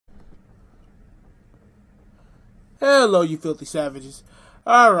Hello, you filthy savages.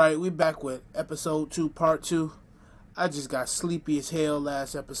 Alright, we back with episode 2, part 2. I just got sleepy as hell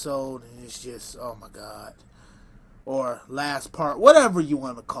last episode, and it's just, oh my god. Or last part, whatever you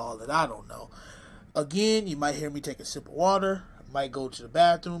want to call it, I don't know. Again, you might hear me take a sip of water. I might go to the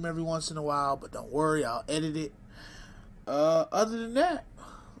bathroom every once in a while, but don't worry, I'll edit it. Other than that,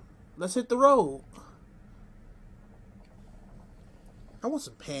 let's hit the road. I want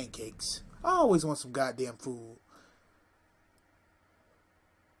some pancakes. I always want some goddamn food.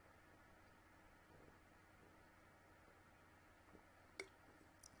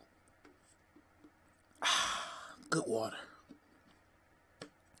 Good water.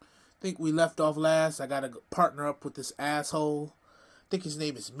 Think we left off last. I gotta partner up with this asshole. I think his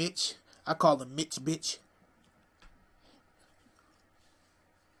name is Mitch. I call him Mitch Bitch.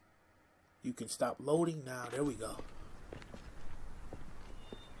 You can stop loading now. There we go.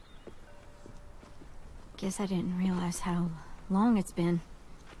 Guess I didn't realize how long it's been.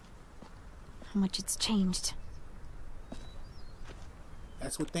 How much it's changed.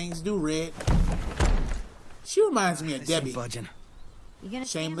 That's what things do, Red. She reminds me of Debbie. You gonna stand there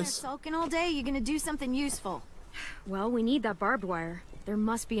Shameless. sulking all day? You gonna do something useful? Well, we need that barbed wire. There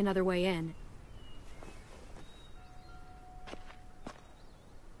must be another way in.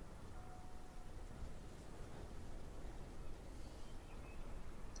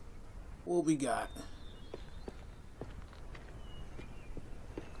 What we got?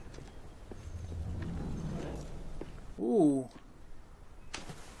 Ooh.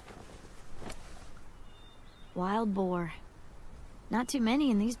 Wild boar. Not too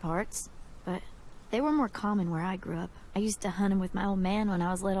many in these parts, but they were more common where I grew up. I used to hunt them with my old man when I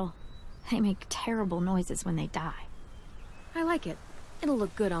was little. They make terrible noises when they die. I like it. It'll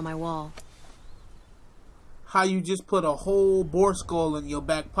look good on my wall. How you just put a whole boar skull in your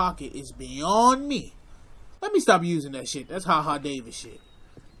back pocket is beyond me. Let me stop using that shit. That's Ha Ha David shit.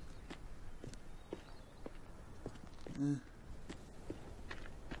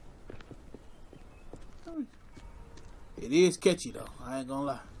 It is catchy though, I ain't gonna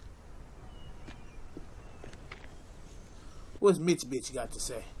lie. What's Mitch Bitch got to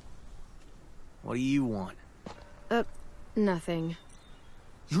say? What do you want? Nothing.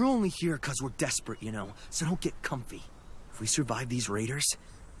 You're only here because we're desperate, you know, so don't get comfy. If we survive these raiders,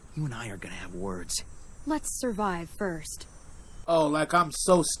 you and I are gonna have words. Let's survive first. Oh, like I'm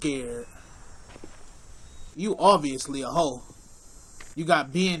so scared. You obviously a hoe. You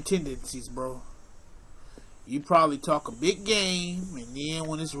got being tendencies, bro. You probably talk a big game, and then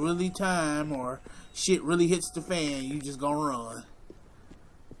when it's really time or shit really hits the fan, you just gonna run.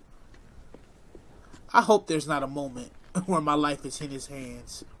 I hope there's not a moment where my life is in his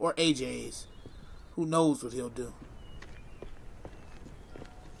hands, or AJ's. Who knows what he'll do.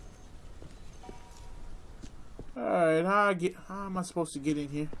 Alright, how am I supposed to get in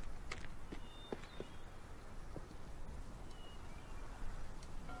here?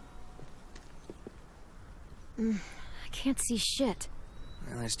 I can't see shit.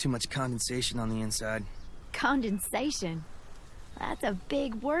 Well, there's too much condensation on the inside. Condensation. That's a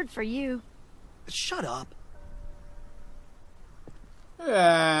big word for you. Shut up.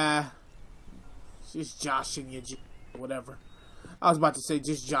 Just joshing you, whatever. I was about to say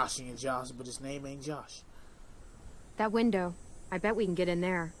just joshing you, Josh, but his name ain't Josh. That window. I bet we can get in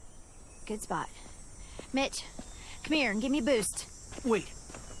there. Good spot. Mitch, come here and give me a boost. Wait.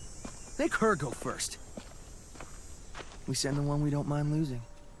 Make her go first. We send the one we don't mind losing.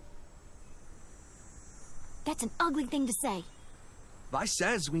 That's an ugly thing to say. Vi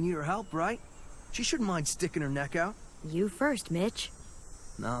says we need her help, right? She shouldn't mind sticking her neck out. You first, Mitch.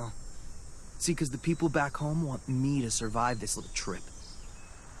 No. See, because the people back home want me to survive this little trip.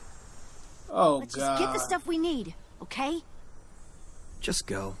 Oh, Let's God. just get the stuff we need, okay? Just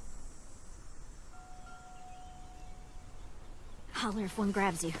go. Holler if one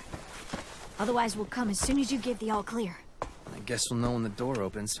grabs you. Otherwise, we'll come as soon as you give the all clear. I guess we'll know when the door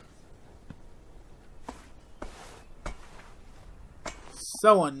opens.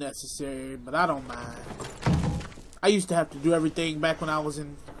 So unnecessary, but I don't mind. I used to have to do everything back when I was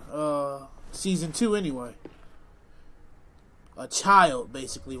in season 2 anyway. A child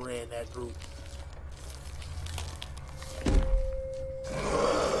basically ran that group.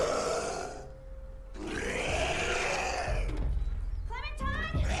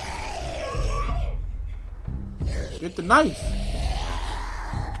 Get the knife.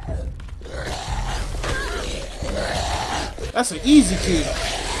 That's an easy kill.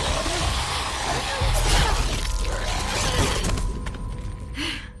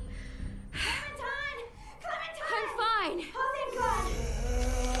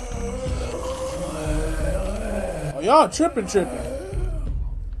 Oh, y'all tripping.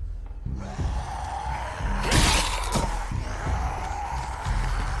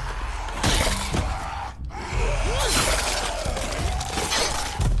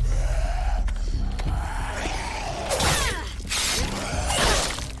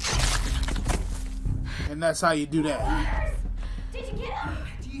 And that's how you do that. Did you get him?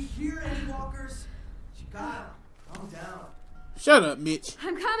 Do you hear any walkers? You gotta calm down. Shut up, Mitch.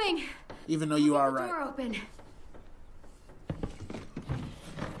 I'm coming. Even though you are Door right. open.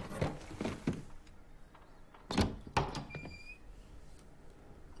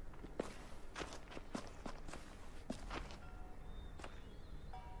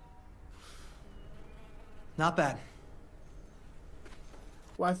 Not bad.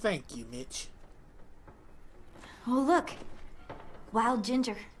 Why, thank you, Mitch. Oh, look. Wild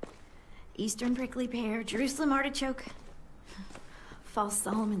ginger. Eastern prickly pear. Jerusalem artichoke. False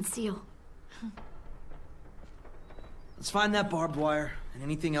Solomon seal. Let's find that barbed wire and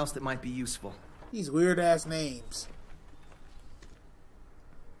anything else that might be useful. These weird-ass names.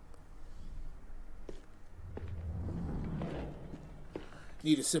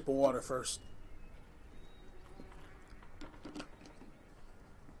 Need a sip of water first.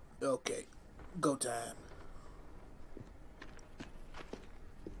 Okay, go time.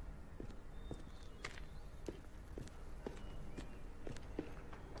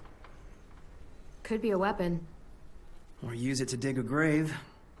 Could be a weapon. Or use it to dig a grave.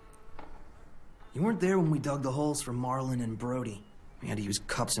 You weren't there when we dug the holes for Marlin and Brody. We had to use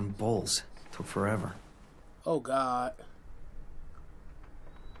cups and bowls. Took forever. Oh, God.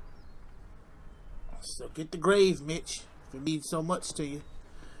 So get the grave, Mitch. If it means so much to you.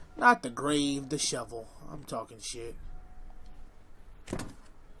 Not the grave, the shovel. I'm talking shit.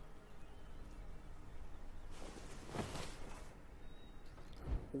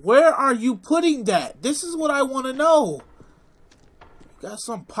 Where are you putting that? This is what I want to know. You got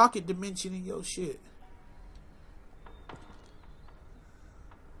some pocket dimension in your shit.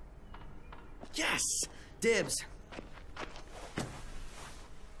 Yes! Dibs.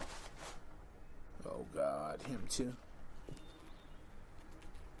 Oh, God. Him too.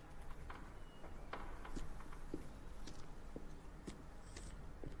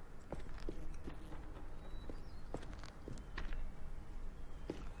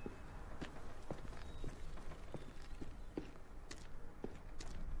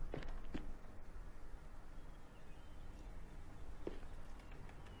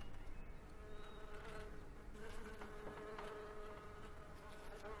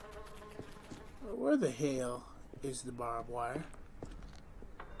 Where the hell is the barbed wire?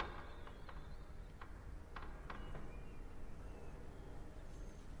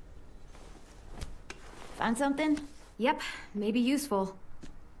 Find something? Yep, maybe useful.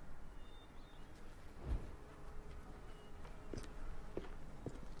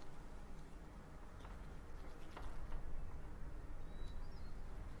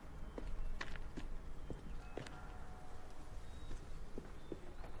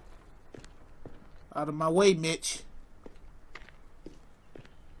 Out of my way, Mitch.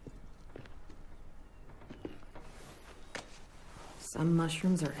 Some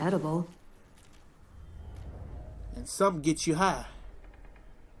mushrooms are edible. And some get you high.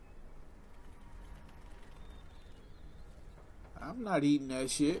 I'm not eating that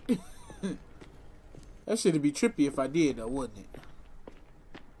shit. That shit'd be trippy if I did, though, wouldn't it?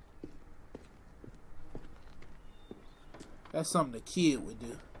 That's something a kid would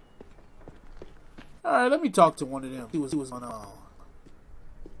do. Alright, let me talk to one of them. See what's going on.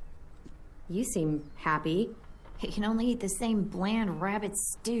 You seem happy. You can only eat the same bland rabbit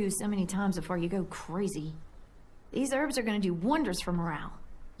stew so many times before you go crazy. These herbs are going to do wonders for morale.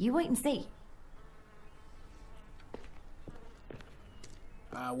 You wait and see.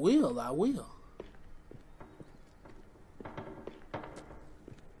 I will.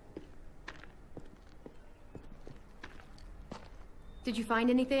 Did you find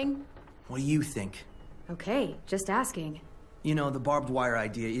anything? What do you think? Okay, just asking. You know, the barbed wire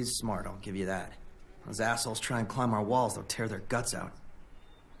idea is smart, I'll give you that. Those assholes try and climb our walls, they'll tear their guts out.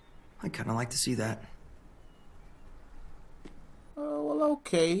 I'd kinda like to see that. Oh, well,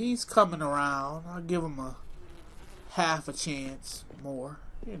 okay. He's coming around. I'll give him a half a chance more,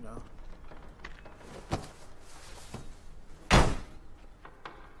 you know.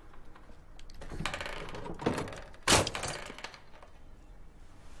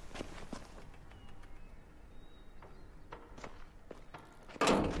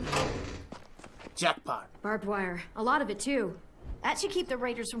 Jackpot. Barbed wire. A lot of it, too. That should keep the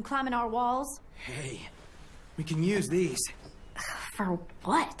raiders from climbing our walls. Hey, we can use these. For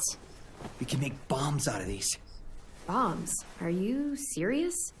what? We can make bombs out of these. Bombs? Are you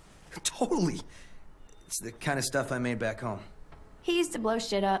serious? Totally. It's the kind of stuff I made back home. He used to blow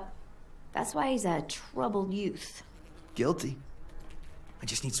shit up. That's why he's a troubled youth. Guilty. I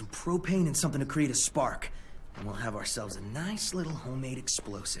just need some propane and something to create a spark. And we'll have ourselves a nice little homemade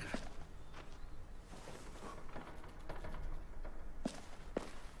explosive.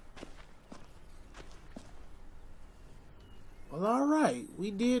 Well, alright.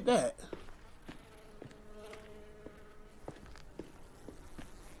 We did that.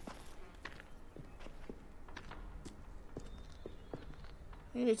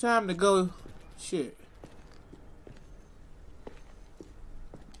 Any time to go, shit.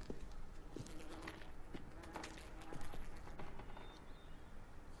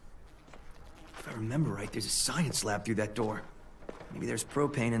 If I remember right, there's a science lab through that door. Maybe there's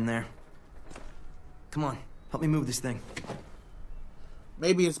propane in there. Come on, help me move this thing.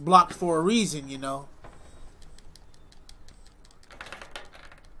 Maybe it's blocked for a reason, you know.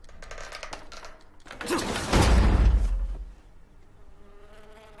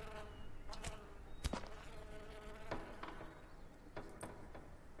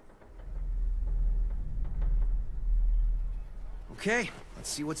 Okay, let's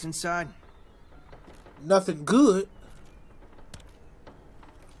see what's inside. Nothing good.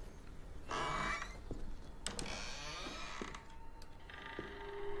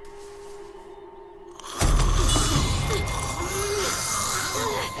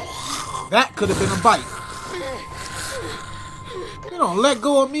 That could have been a bite. You don't let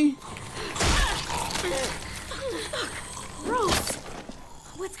go of me. Rose!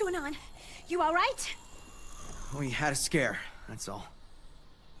 What's going on? You alright? We had a scare, that's all.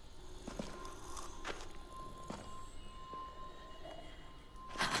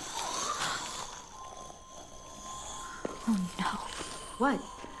 Oh no. What?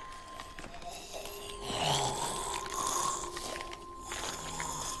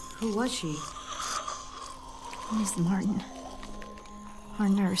 Who was she? Miss Martin. Our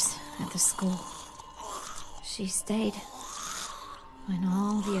nurse at the school. She stayed when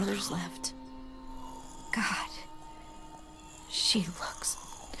all the others left. God. She looks...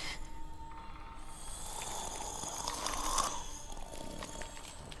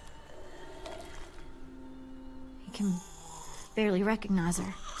 You can barely recognize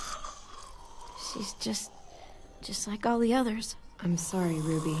her. She's just like all the others. I'm sorry,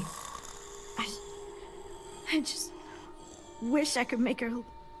 Ruby. I just wish I could make her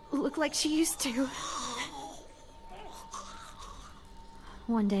look like she used to.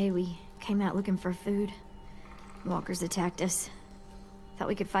 One day we came out looking for food. Walkers attacked us. Thought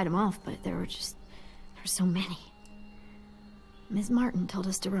we could fight them off, but there were so many. Miss Martin told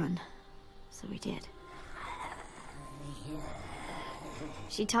us to run, so we did.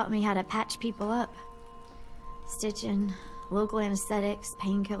 She taught me how to patch people up. Stitching, local anesthetics,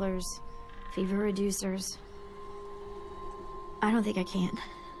 painkillers, fever reducers. I don't think I can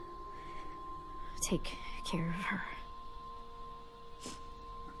take care of her.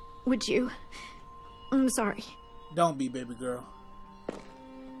 Would you? I'm sorry. Don't be, baby girl.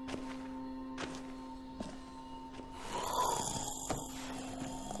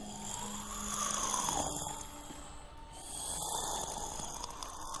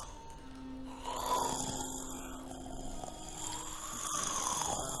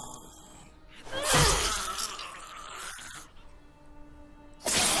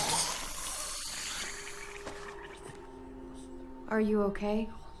 Are you okay?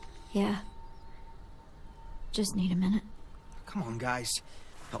 Yeah. Just need a minute. Come on, guys.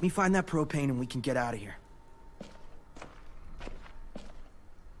 Help me find that propane and we can get out of here.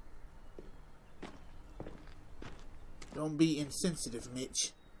 Don't be insensitive,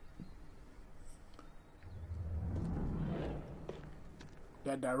 Mitch.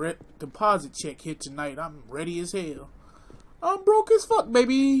 That direct deposit check hit tonight. I'm ready as hell. I'm broke as fuck,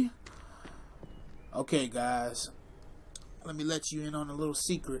 baby. Okay, guys. Let me let you in on a little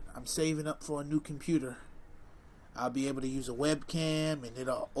secret. I'm saving up for a new computer. I'll be able to use a webcam, and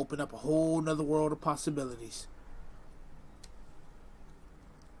it'll open up a whole nother world of possibilities.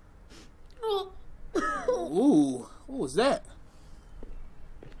 Ooh, what was that?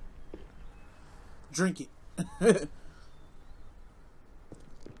 Drink it.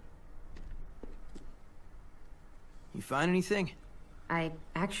 You find anything? I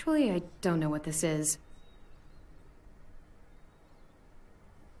don't know what this is.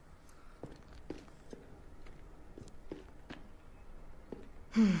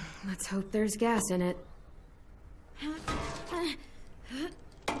 Let's hope there's gas in it.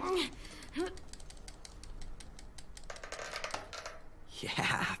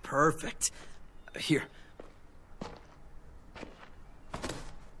 Yeah, perfect. Here.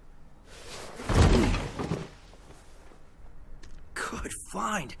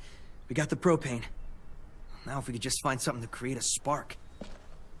 find. We got the propane. Now if we could just find something to create a spark.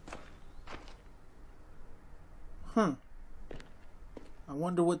 I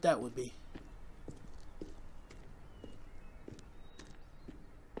wonder what that would be.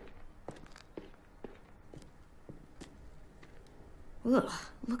 Ugh,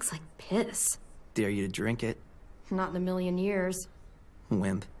 looks like piss. Dare you to drink it? Not in a million years.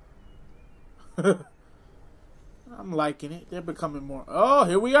 Wimp. I'm liking it. They're becoming more... Oh,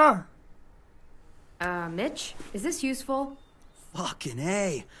 here we are. Mitch, is this useful? Fucking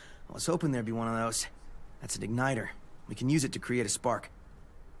A. I was hoping there'd be one of those. That's an igniter. We can use it to create a spark.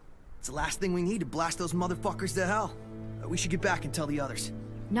 It's the last thing we need to blast those motherfuckers to hell. We should get back and tell the others.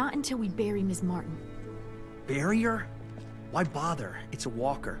 Not until we bury Ms. Martin. Bury her? Why bother? It's a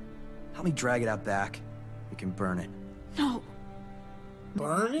walker. Help me drag it out back. We can burn it. No.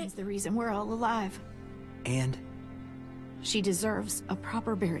 Burn it? Is the reason we're all alive. And? She deserves a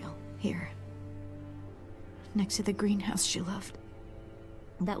proper burial here. Next to the greenhouse she loved.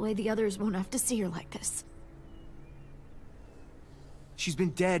 That way the others won't have to see her like this. She's been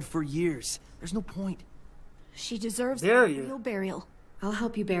dead for years. There's no point. She deserves Bury a her. real burial. I'll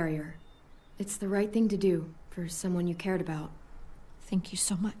help you bury her. It's the right thing to do for someone you cared about. Thank you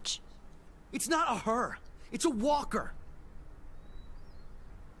so much. It's not a her. It's a walker.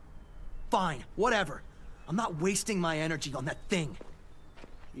 Fine, whatever. I'm not wasting my energy on that thing.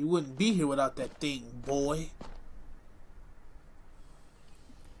 You wouldn't be here without that thing, boy.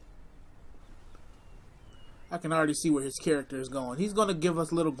 I can already see where his character is going. He's going to give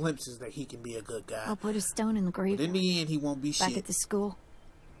us little glimpses that he can be a good guy. I'll put a stone in the grave. But in the end, he won't be back shit. at the school.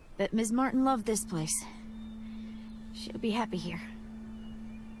 But Ms. Martin loved this place. She'll be happy here.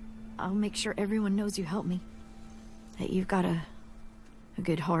 I'll make sure everyone knows you helped me. That you've got a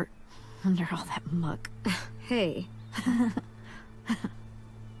good heart under all that muck. Hey.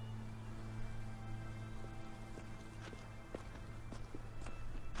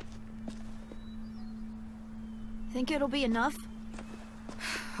 Think it'll be enough?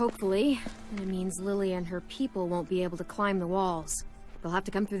 Hopefully. And it means Lily and her people won't be able to climb the walls. They'll have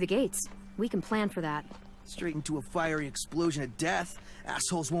to come through the gates. We can plan for that. Straight into a fiery explosion of death.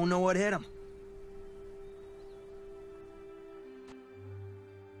 Assholes won't know what hit them.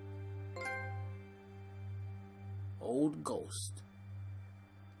 Old ghost.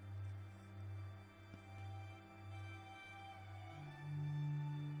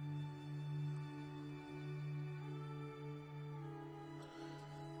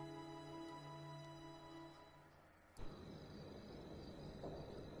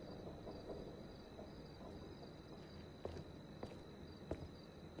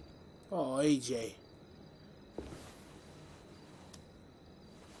 Oh, AJ.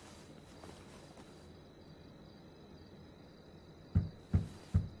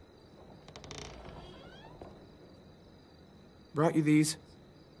 Brought you these.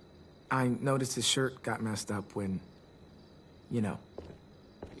 I noticed his shirt got messed up when, you know.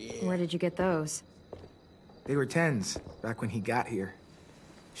 Yeah. Where did you get those? They were 10s back when he got here.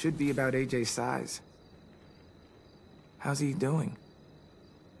 Should be about AJ's size. How's he doing?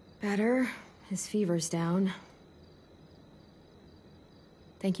 Better. His fever's down.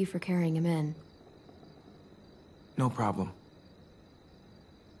 Thank you for carrying him in. No problem.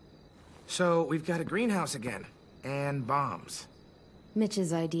 So, we've got a greenhouse again. And bombs.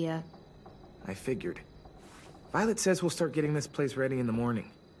 Mitch's idea. I figured. Violet says we'll start getting this place ready in the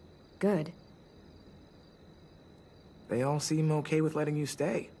morning. Good. They all seem okay with letting you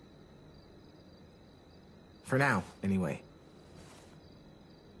stay. For now, anyway.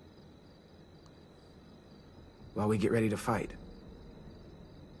 While we get ready to fight.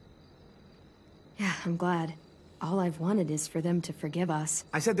 Yeah, I'm glad. All I've wanted is for them to forgive us.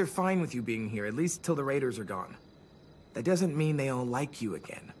 I said they're fine with you being here, at least till the raiders are gone. That doesn't mean they all like you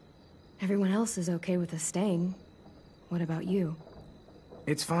again. Everyone else is okay with us staying. What about you?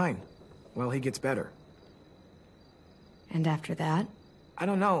 It's fine. Well, he gets better. And after that? I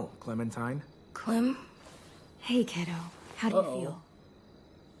don't know, Clementine. Clem? Hey, kiddo. How do you Uh-oh. feel?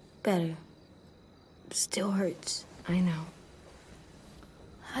 Better. Still hurts. I know.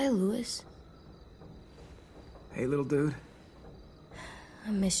 Hi, Louis. Hey, little dude.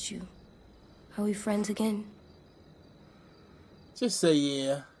 I missed you. Are we friends again? Just say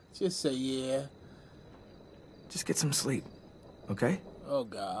yeah. Just say yeah. Just get some sleep, okay? Oh,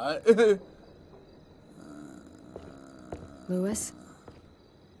 God. Louis?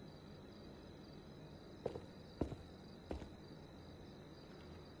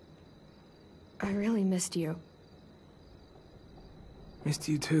 I really missed you. Missed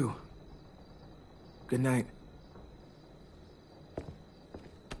you too. Good night.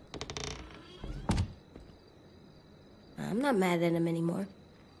 not mad at him anymore.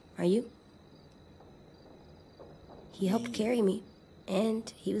 Are you? He helped carry me,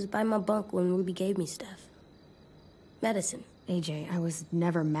 and he was by my bunk when Ruby gave me stuff. Medicine. AJ, I was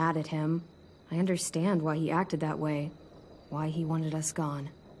never mad at him. I understand why he acted that way. Why he wanted us gone.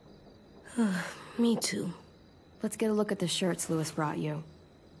 Me too. Let's get a look at the shirts Lewis brought you.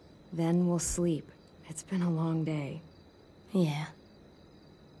 Then we'll sleep. It's been a long day. Yeah.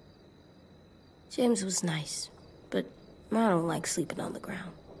 James was nice, but I don't like sleeping on the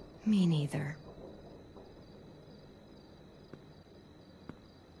ground. Me neither.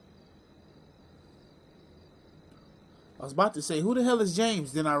 I was about to say, who the hell is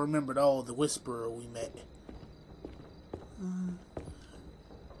James? Then I remembered, oh, the Whisperer we met.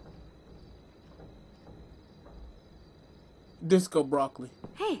 Disco Broccoli.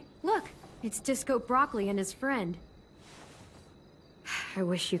 Hey, look! It's Disco Broccoli and his friend. I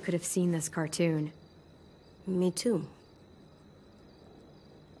wish you could have seen this cartoon. Me too.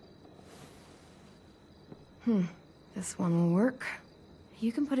 This one will work.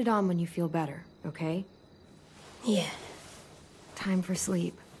 You can put it on when you feel better, okay? Yeah. Time for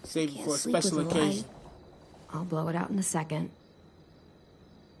sleep. Save it Can't for a sleep with special a light. occasion. I'll blow it out in a second.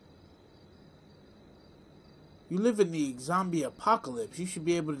 You live in the zombie apocalypse. You should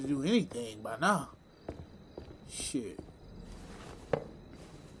be able to do anything by now. Shit.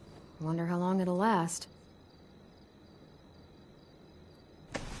 Wonder how long it'll last.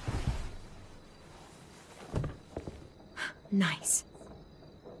 Nice.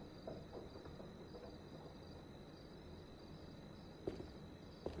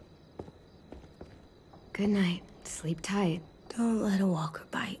 Good night. Sleep tight. Don't let a walker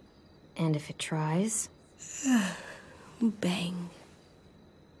bite. And if it tries... Bang.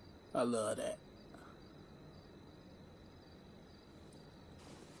 I love that.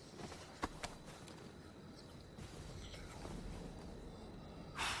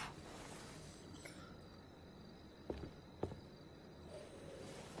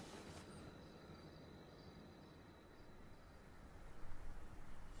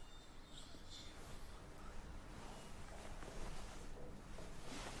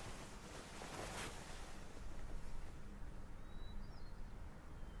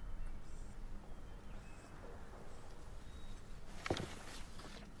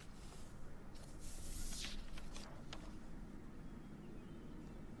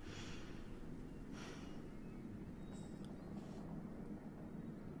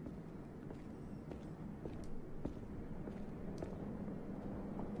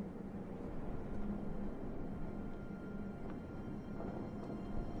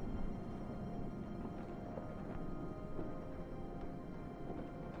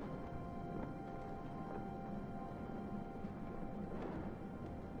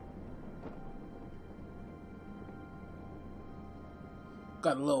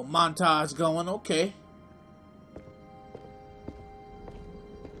 Got a little montage going, okay.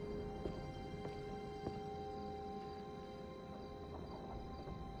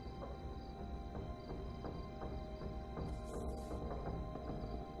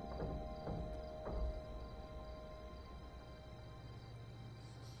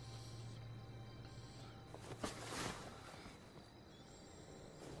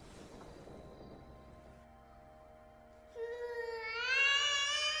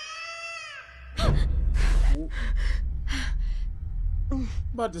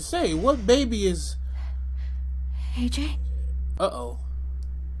 About to say, what baby is... AJ? Uh-oh.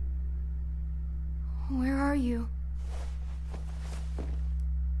 Where are you?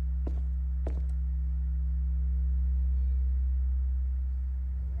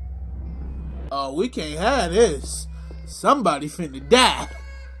 Oh, we can't have this. Somebody finna die.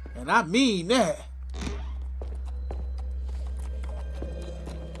 And I mean that.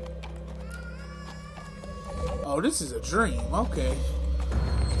 Oh, this is a dream. Okay.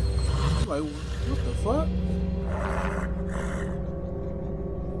 Like, what the fuck?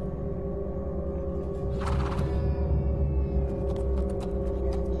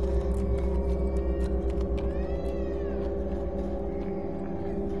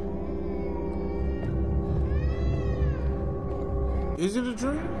 Is it a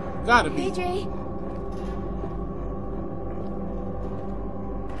dream? Gotta be. AJ?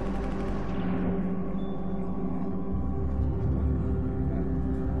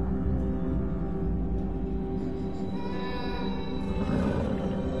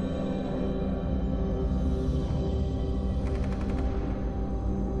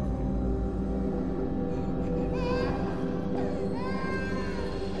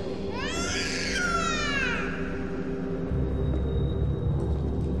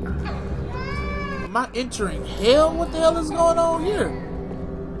 I entering hell? What the hell is going on here?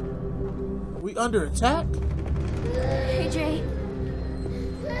 We under attack? AJ.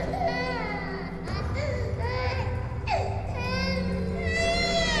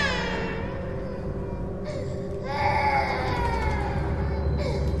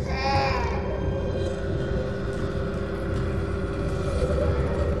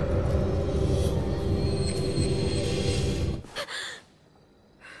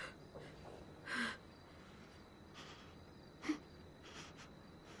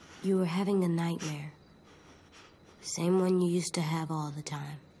 You were having a nightmare. Same one you used to have all the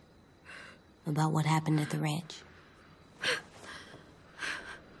time. About what happened at the ranch.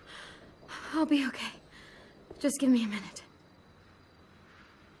 I'll be okay. Just give me a minute.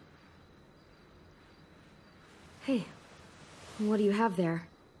 Hey, what do you have there?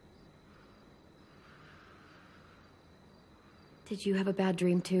 Did you have a bad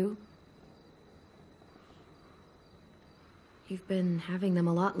dream too? You've been having them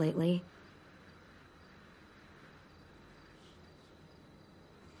a lot lately.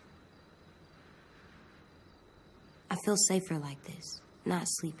 I feel safer like this, not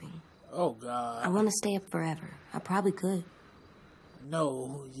sleeping. Oh, God. I want to stay up forever. I probably could.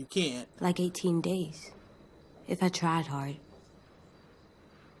 No, you can't. Like 18 days. If I tried hard.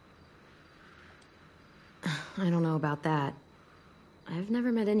 I don't know about that. I've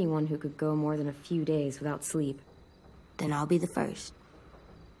never met anyone who could go more than a few days without sleep. Then I'll be the first.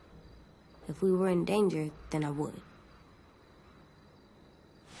 If we were in danger, then I would.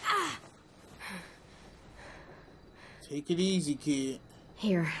 Take it easy, kid.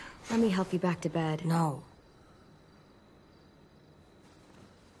 Here, let me help you back to bed. No.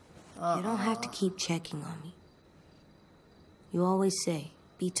 You don't have to keep checking on me. You always say,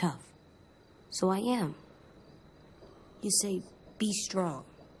 be tough. So I am. You say, be strong.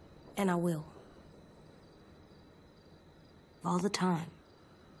 And I will. All the time.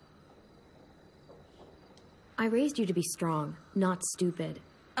 I raised you to be strong, not stupid.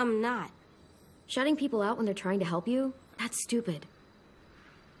 I'm not. Shutting people out when they're trying to help you? That's stupid.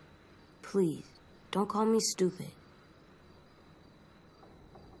 Please, don't call me stupid.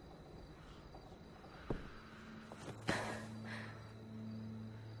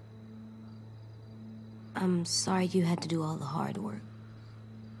 I'm sorry you had to do all the hard work.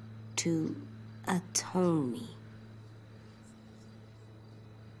 To atone me.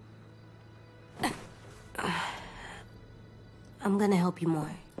 I'm gonna help you more,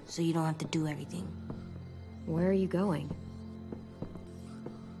 so you don't have to do everything. Where are you going?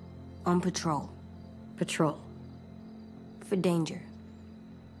 On patrol. Patrol. For danger.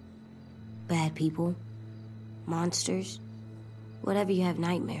 Bad people. Monsters. Whatever you have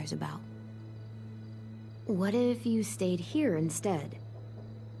nightmares about. What if you stayed here instead?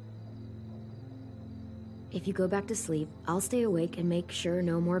 If you go back to sleep, I'll stay awake and make sure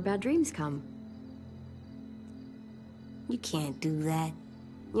no more bad dreams come. You can't do that.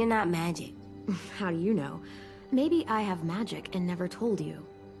 You're not magic. How do you know? Maybe I have magic and never told you.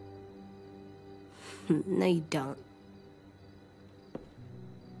 No, you don't.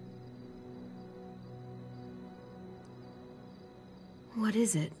 What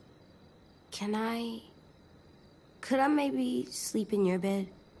is it? Could I maybe sleep in your bed?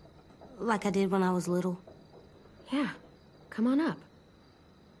 Like I did when I was little? Yeah, come on up.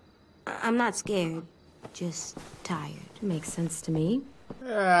 I'm not scared, just tired. Makes sense to me. You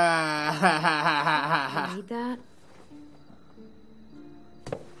need that?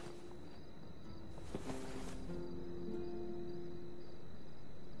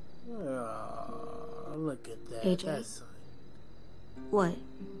 Oh, look at that. AJ? That's... What?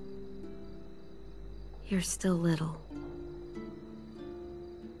 You're still little.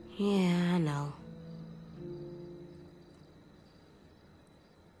 Yeah, I know.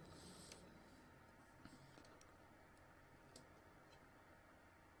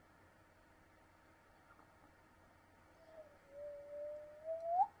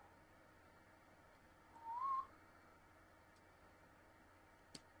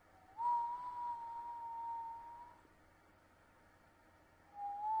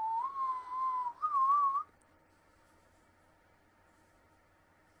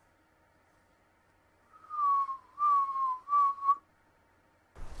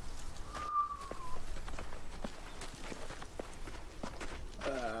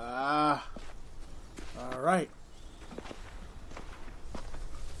 All right.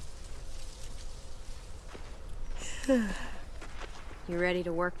 You ready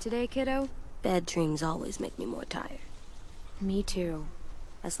to work today, kiddo? Bad dreams always make me more tired. Me too.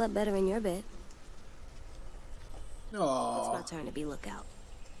 I slept better in your bed. Oh. It's my turn to be lookout.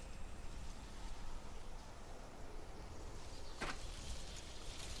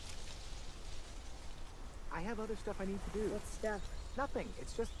 I have other stuff I need to do. What stuff? Nothing.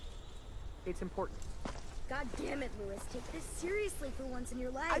 It's important. God damn it, Lewis. Take this seriously for once in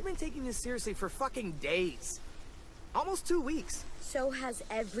your life. I've been taking this seriously for fucking days. Almost 2 weeks. So has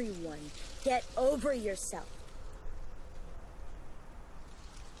everyone. Get over yourself.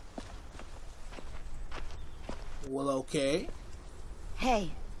 Well, okay. Hey.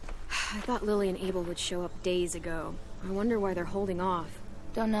 I thought Lily and Abel would show up days ago. I wonder why they're holding off.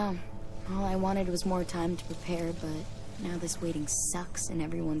 Don't know. All I wanted was more time to prepare, but now this waiting sucks and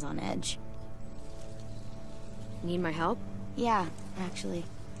everyone's on edge. Need my help? Yeah, actually.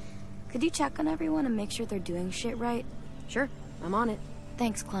 Could you check on everyone and make sure they're doing shit right? Sure, I'm on it.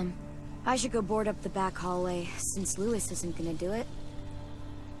 Thanks, Clem. I should go board up the back hallway, since Lewis isn't gonna do it.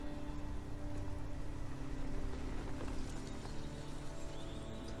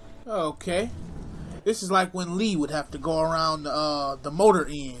 Okay. This is like when Lee would have to go around the motor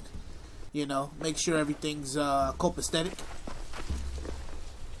end. You know, make sure everything's copacetic.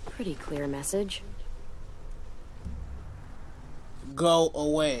 Pretty clear message. Go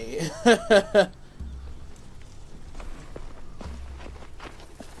away.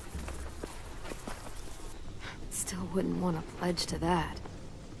 Still wouldn't want to pledge to that.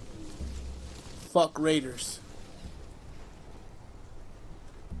 Fuck Raiders.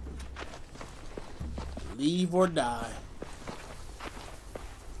 Leave or die.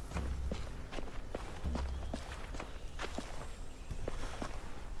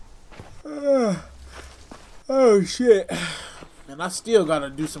 Oh shit. And I still gotta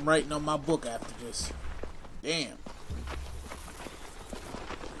do some writing on my book after this. Damn.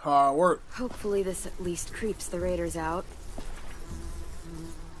 Hard work. Hopefully this at least creeps the raiders out.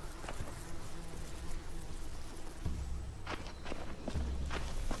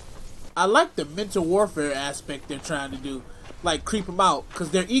 I like the mental warfare aspect they're trying to do. Like, creep them out.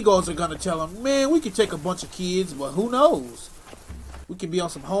 Because their egos are going to tell them, man, we could take a bunch of kids, but who knows? We could be on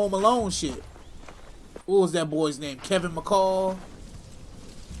some Home Alone shit. What was that boy's name? Kevin McCall?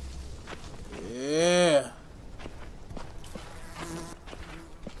 Yeah.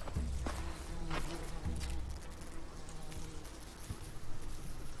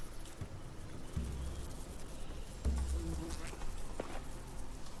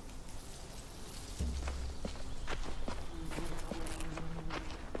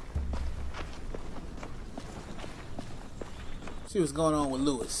 See what's going on with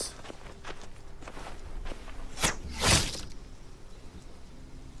Lewis.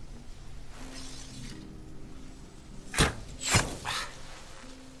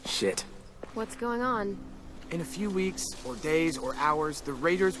 Shit. What's going on? In a few weeks, or days, or hours, the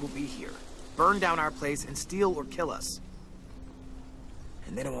Raiders will be here. Burn down our place and steal or kill us.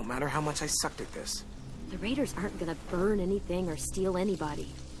 And then it won't matter how much I sucked at this. The raiders aren't gonna burn anything or steal anybody.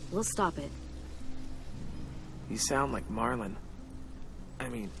 We'll stop it. You sound like Marlon. I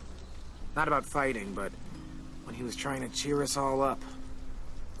mean, not about fighting, but when he was trying to cheer us all up.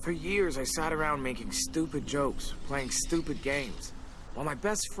 For years, I sat around making stupid jokes, playing stupid games, while my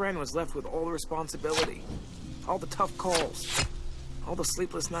best friend was left with all the responsibility, all the tough calls, all the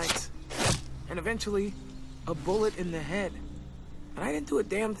sleepless nights, and eventually, a bullet in the head. And I didn't do a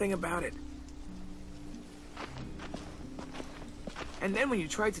damn thing about it. And then when you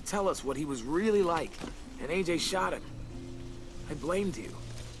tried to tell us what he was really like, and AJ shot him, I blamed you.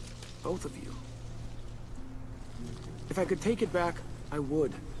 Both of you. If I could take it back, I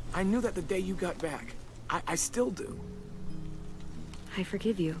would. I knew that the day you got back. I still do. I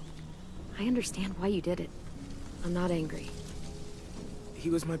forgive you. I understand why you did it. I'm not angry. He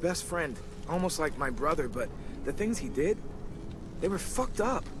was my best friend, almost like my brother, but the things he did, they were fucked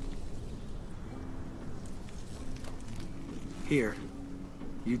up. Here,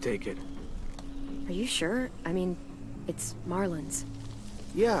 you take it. Are you sure? I mean, it's Marlon's.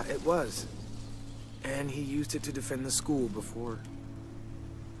 Yeah, it was. And he used it to defend the school before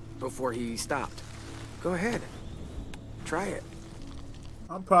he stopped. Go ahead. Try it.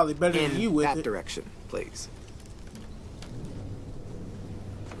 I'm probably better than you with that it. direction, please.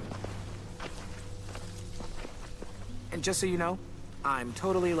 And just so you know, I'm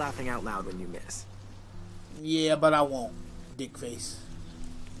totally laughing out loud when you miss. Yeah, but I won't. Dick face.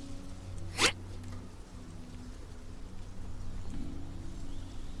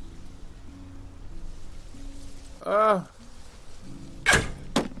 I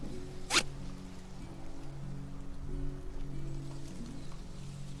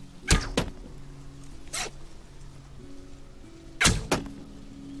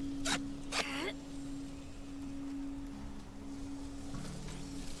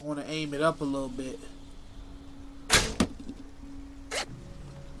want to aim it up a little bit.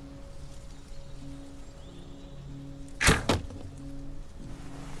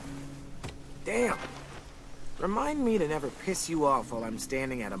 Damn. Remind me to never piss you off while I'm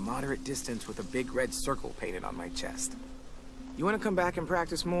standing at a moderate distance with a big red circle painted on my chest. You want to come back and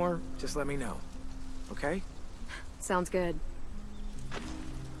practice more? Just let me know. Okay? Sounds good.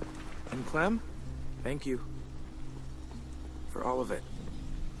 And Clem, thank you. For all of it.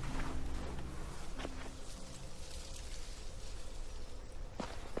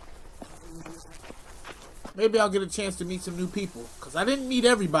 Maybe I'll get a chance to meet some new people, because I didn't meet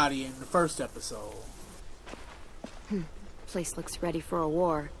everybody in the first episode. Place looks ready for a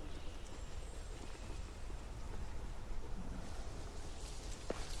war.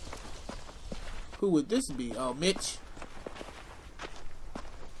 Who would this be? Oh, Mitch.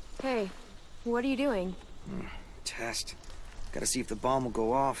 Hey, what are you doing? Test. Gotta see if the bomb will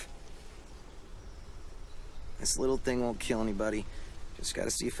go off. This little thing won't kill anybody. Just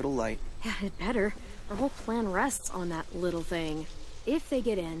gotta see if it'll light. Yeah, it better. Our whole plan rests on that little thing. If they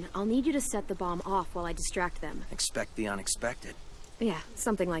get in, I'll need you to set the bomb off while I distract them. Expect the unexpected. Yeah,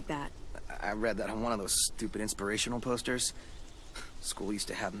 something like that. I read that on one of those stupid inspirational posters. School used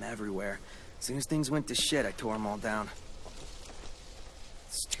to have them everywhere. As soon as things went to shit, I tore them all down.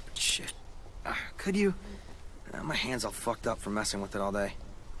 Stupid shit. Could you? My hand's all fucked up from messing with it all day.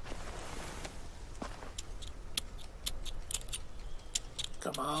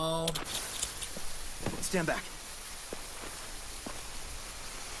 Come on. Stand back.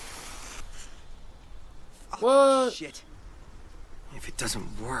 What? Oh, shit. If it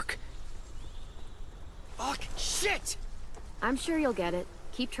doesn't work... Fuck! Shit! I'm sure you'll get it.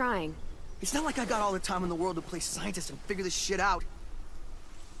 Keep trying. It's not like I got all the time in the world to play scientist and figure this shit out.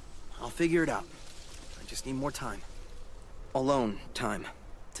 I'll figure it out. I just need more time. Alone time.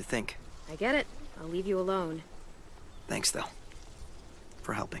 To think. I get it. I'll leave you alone. Thanks, though.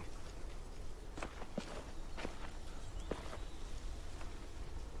 For helping.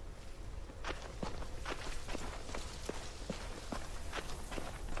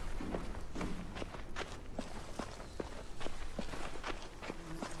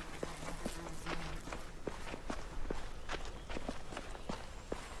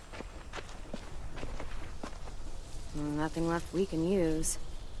 Nothing left we can use.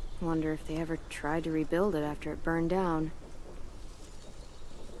 Wonder if they ever tried to rebuild it after it burned down.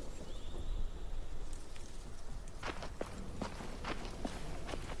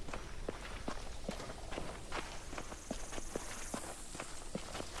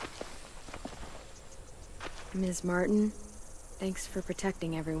 Ms. Martin, thanks for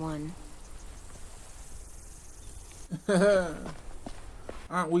protecting everyone.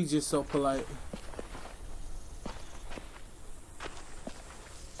 Aren't we just so polite?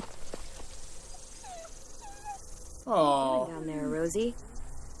 Oh. Down there, Rosie.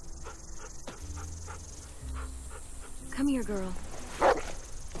 Come here, girl.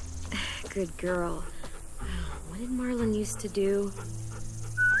 Good girl. What did Marlon used to do?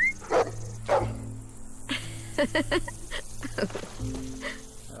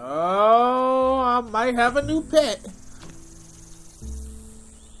 Oh, I might have a new pet.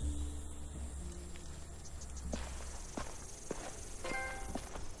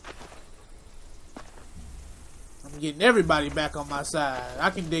 I'm getting everybody back on my side. I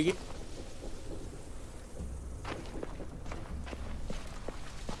can dig it.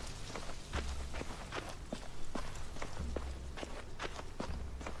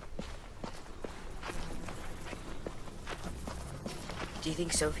 Do you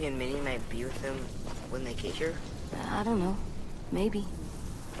think Sophie and Minnie might be with him when they get here? I don't know. Maybe.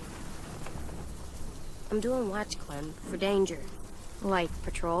 I'm doing watch, Clem, for danger. Like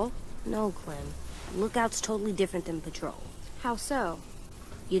patrol? No, Clem. Lookout's totally different than patrol. How so?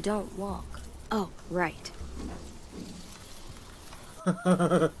 You don't walk. Oh, right.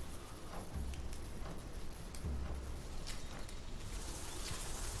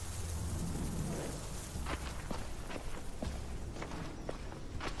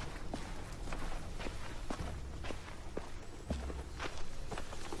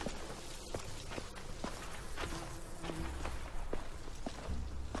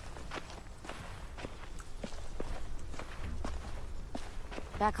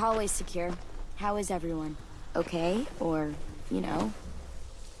 Back hallway's secure. How is everyone? Okay? Or, you know,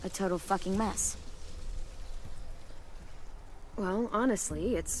 a total fucking mess? Well,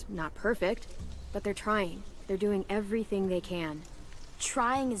 honestly, it's not perfect, but they're trying. They're doing everything they can.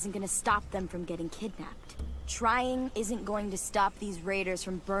 Trying isn't gonna stop them from getting kidnapped. Trying isn't going to stop these raiders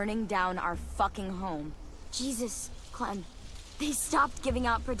from burning down our fucking home. Jesus, Clem. They stopped giving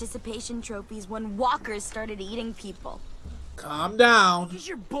out participation trophies when walkers started eating people. Calm down. Because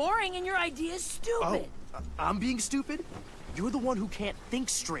you're boring and your idea's stupid. Oh, I'm being stupid? You're the one who can't think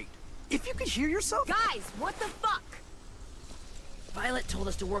straight. If you could hear yourself... Guys, what the fuck? Violet told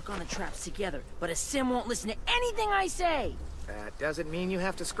us to work on the traps together, but a sim won't listen to anything I say. That doesn't mean you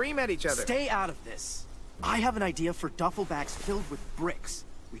have to scream at each other. Stay out of this. I have an idea for duffel bags filled with bricks.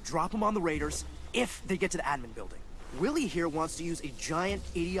 We drop them on the raiders if they get to the admin building. Willie here wants to use a giant,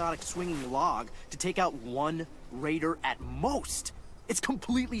 idiotic swinging log to take out one raider at most. It's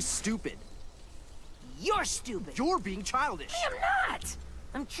completely stupid. You're stupid. You're being childish. I am not.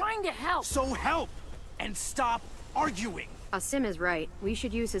 I'm trying to help. So help and stop arguing. Sim is right. We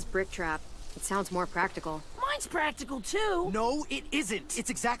should use his brick trap. It sounds more practical. Mine's practical too. No, it isn't. It's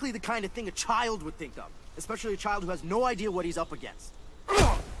exactly the kind of thing a child would think of, especially a child who has no idea what he's up against.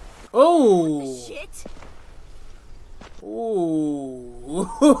 Oh. Shit. Oh.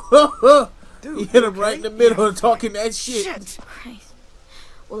 Dude, he hit him right in the middle of talking that shit. Christ.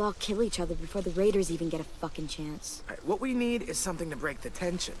 We'll all kill each other before the raiders even get a fucking chance. All right, what we need is something to break the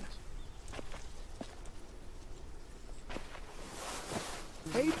tension.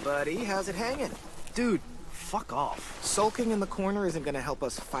 Hey, buddy, how's it hanging? Dude, fuck off. Sulking in the corner isn't gonna help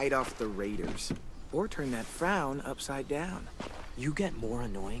us fight off the raiders. Or turn that frown upside down. You get more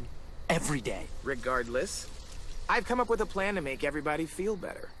annoying every day. Regardless, I've come up with a plan to make everybody feel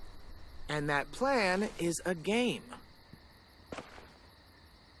better. And that plan is a game.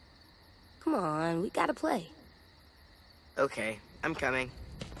 Come on, we gotta play. Okay, I'm coming.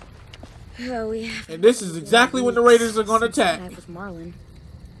 Oh, we have. And this is exactly when the raiders are going to attack. With Marlin.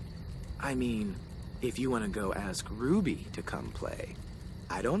 I mean, if you want to go ask Ruby to come play,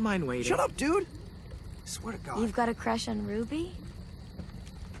 I don't mind waiting. Shut up, dude. Swear to God. You've got a crush on Ruby?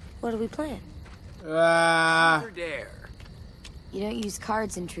 What are we playing? Truth or dare? You don't use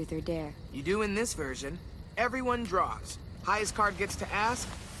cards in Truth or Dare. You do in this version. Everyone draws. Highest card gets to ask,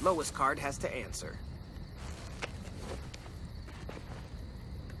 lowest card has to answer.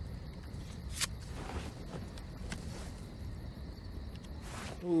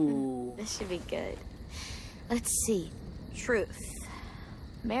 Ooh. This should be good. Let's see. Truth.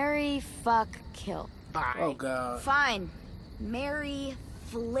 Marry, fuck, kill. Oh, God. Fine. Marry,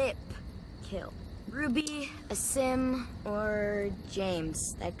 flip, kill. Ruby, a Sim, or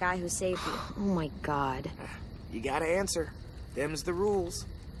James, that guy who saved you. Oh my god. You gotta answer. Them's the rules.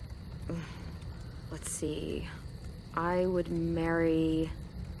 Let's see. I would marry...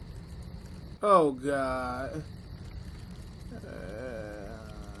 Oh, God.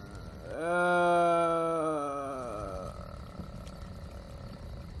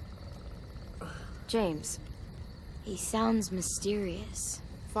 James. He sounds mysterious.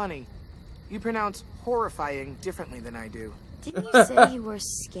 Funny. You pronounce horrifying differently than I do. Didn't you say he wore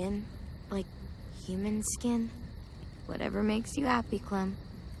skin? Like, human skin? Whatever makes you happy, Clem.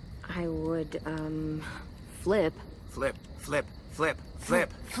 I would, flip. Flip, flip, flip,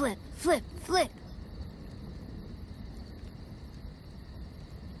 flip. Flip, flip, flip.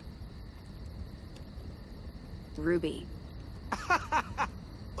 Ruby.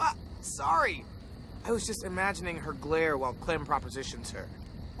 What? Sorry. I was just imagining her glare while Clem propositions her.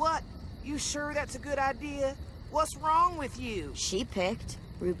 What? You sure that's a good idea? What's wrong with you? She picked.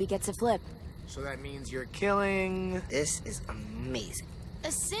 Ruby gets a flip. So that means you're killing... This is amazing.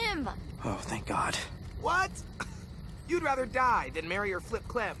 A Sim! Oh, thank God. What? You'd rather die than marry or flip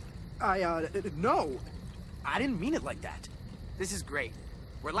Clem. No. I didn't mean it like that. This is great.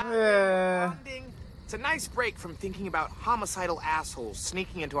 We're laughing, Yeah. bonding. It's a nice break from thinking about homicidal assholes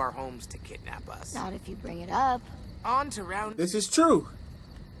sneaking into our homes to kidnap us. Not if you bring it up. On to round... This is true.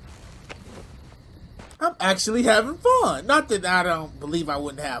 I'm actually having fun. Not that I don't believe I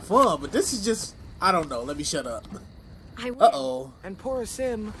wouldn't have fun, but this is just... I don't know. Let me shut up. I would. Uh-oh. And poor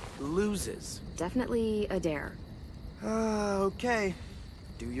Sim loses. Definitely a dare. Okay.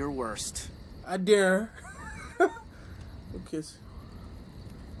 Do your worst. I dare. Kiss.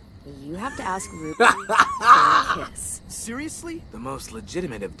 You have to ask Ruby for a kiss. Seriously? The most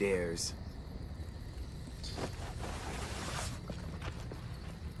legitimate of dares.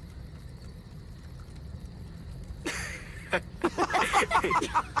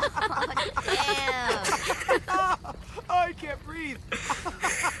 I can't breathe.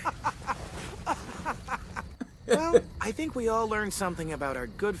 Well, I think we all learned something about our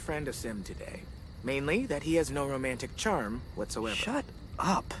good friend Asim today. Mainly that he has no romantic charm whatsoever. Shut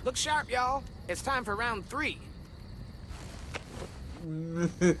up. Look sharp, y'all. It's time for round 3.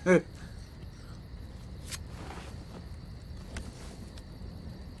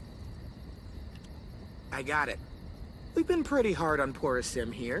 I got it. We've been pretty hard on poor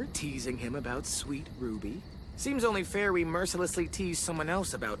Sim here, teasing him about sweet Ruby. Seems only fair we mercilessly tease someone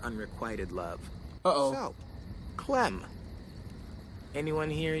else about unrequited love. Uh-oh. So, Clem. Anyone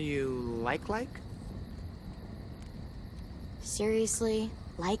here you like? Seriously?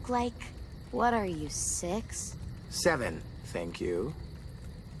 Like? What are you, 6? 7, thank you.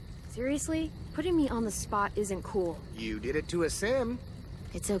 Seriously? Putting me on the spot isn't cool. You did it to a sim.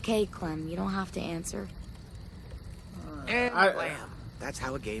 It's okay, Clem. You don't have to answer. And blam. That's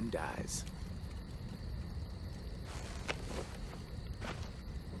how a game dies.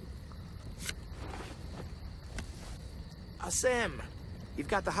 A sim. You've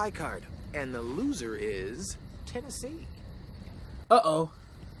got the high card. And the loser is Tennessee. Uh-oh.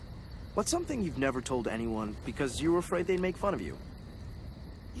 What's something you've never told anyone because you were afraid they'd make fun of you?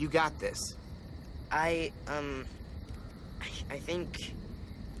 You got this. I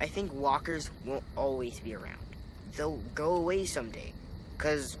think walkers won't always be around. They'll go away someday.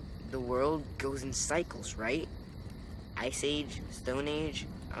 'Cause the world goes in cycles, right? Ice Age, Stone Age,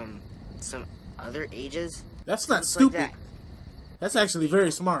 some other ages. That's not Things stupid. like that. That's actually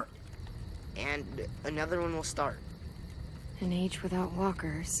very smart. And another one will start. An age without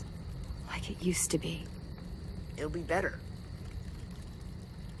walkers. Like it used to be. It'll be better.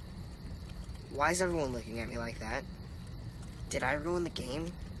 Why is everyone looking at me like that? Did I ruin the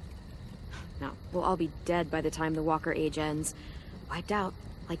game? No, we'll all be dead by the time the walker age ends. Wiped out,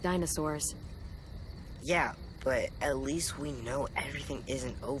 like dinosaurs. Yeah, but at least we know everything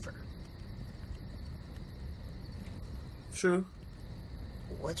isn't over. True.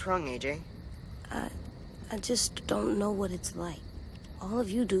 What's wrong, AJ? I just don't know what it's like. All of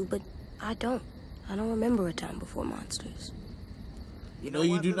you do, but I don't. I don't remember a time before monsters. No,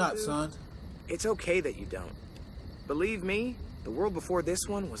 you what, do little not, dude? son. It's okay that you don't. Believe me, the world before this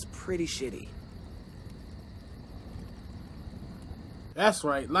one was pretty shitty. That's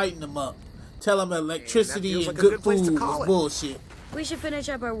right. Lighten them up. Tell them electricity feels and like a good good place to food call was it. bullshit. We should finish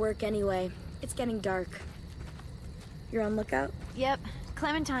up our work anyway. It's getting dark. You're on lookout? Yep.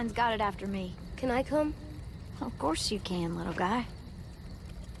 Clementine's got it after me. Can I come? Of course you can, little guy.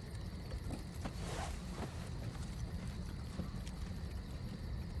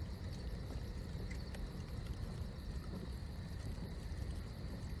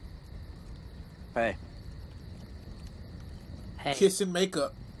 Hey, Hey. Kiss and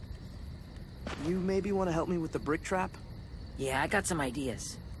makeup. you maybe want to help me with the brick trap? Yeah, I got some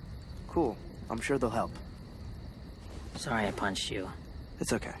ideas. Cool. I'm sure they'll help. Sorry I punched you.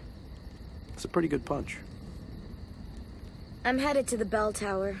 It's okay. It's a pretty good punch. I'm headed to the bell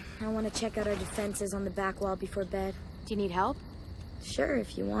tower. I want to check out our defenses on the back wall before bed. Do you need help? Sure,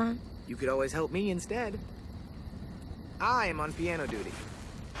 if you want. You could always help me instead. I am on piano duty.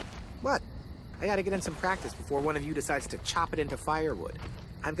 What? I gotta get in some practice before one of you decides to chop it into firewood.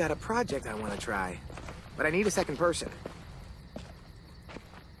 I've got a project I want to try, but I need a second person.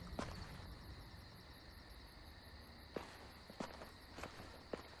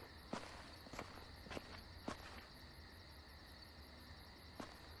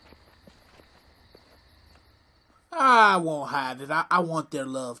 I won't hide it. I want their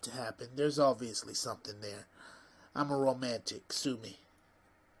love to happen. There's obviously something there. I'm a romantic. Sue me.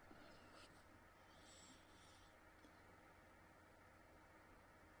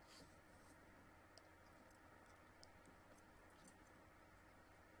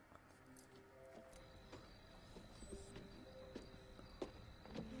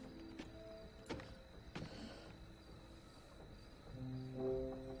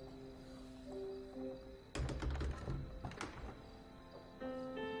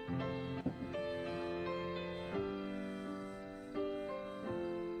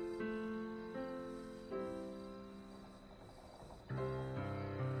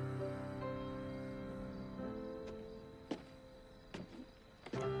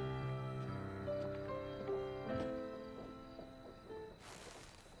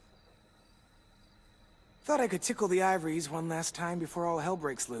 Thought I could tickle the ivories one last time before all hell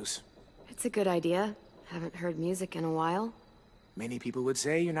breaks loose. It's a good idea. Haven't heard music in a while. Many people would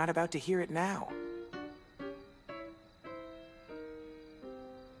say you're not about to hear it now.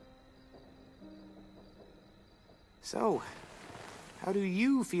 So, how do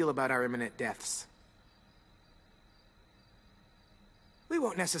you feel about our imminent deaths? We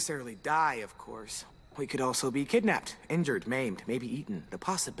won't necessarily die, of course. We could also be kidnapped, injured, maimed, maybe eaten. The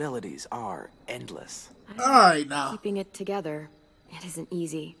possibilities are endless. All right, now. Keeping it together. It isn't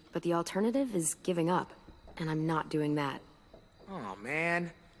easy, but the alternative is giving up. And I'm not doing that. Oh,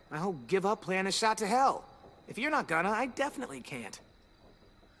 man. My whole give-up plan is shot to hell. If you're not gonna, I definitely can't.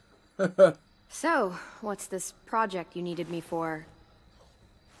 So, what's this project you needed me for?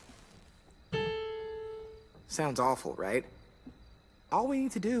 Sounds awful, right? All we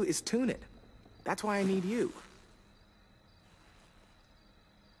need to do is tune it. That's why I need you.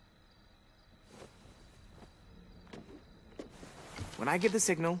 When I give the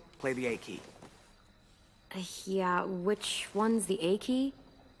signal, play the A key. Yeah, which one's the A key?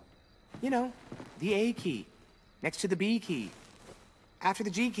 You know, the A key. Next to the B key. After the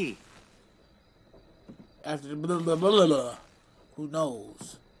G key. After the blah, blah, blah, blah, blah. Who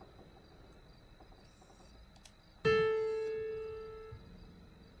knows?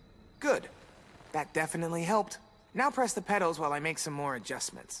 Good. That definitely helped. Now press the pedals while I make some more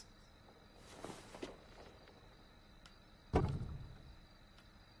adjustments.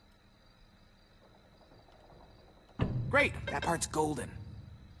 Great, that part's golden.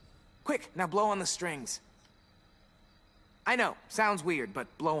 Quick, now blow on the strings. I know, sounds weird, but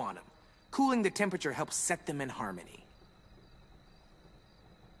blow on them. Cooling the temperature helps set them in harmony.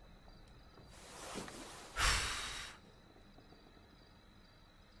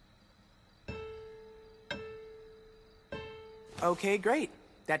 Okay, great.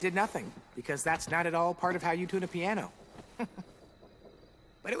 That did nothing, because that's not at all part of how you tune a piano.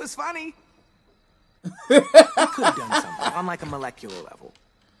 But it was funny. You could have done something on like a molecular level.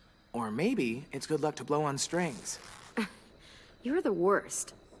 Or maybe it's good luck to blow on strings. You're the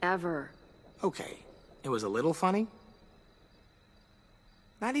worst, ever. Okay, it was a little funny?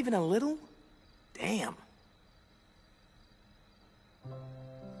 Not even a little? Damn.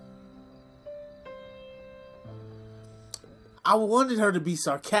 I wanted her to be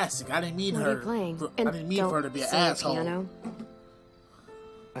sarcastic. I didn't mean What her. are you playing? I didn't mean for her to be an sing the asshole. piano.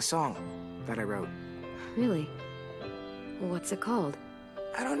 A song that I wrote. Really? What's it called?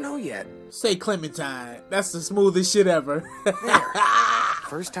 I don't know yet. Say Clementine. That's the smoothest shit ever. There.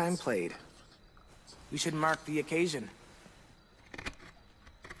 First time played. We should mark the occasion.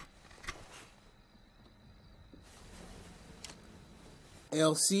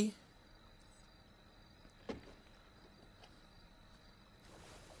 LC.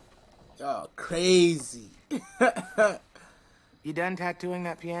 Oh, crazy. You done tattooing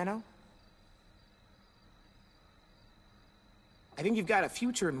that piano? I think you've got a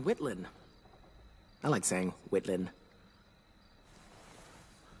future in Whitland. I like saying Whitland.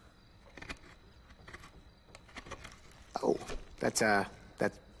 Oh, that's a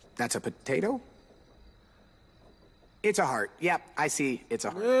potato? It's a heart. Yep, I see. It's a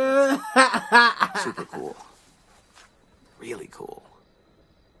heart. Super cool. Really cool.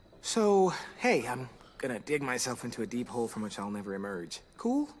 So, hey, I'm gonna dig myself into a deep hole from which I'll never emerge.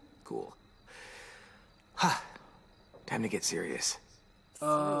 Cool? Cool. Huh. Time to get serious.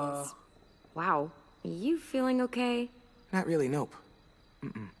 Wow. You feeling okay? Not really, nope.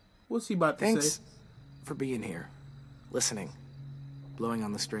 What's he about to Thanks say? for being here. Listening. Blowing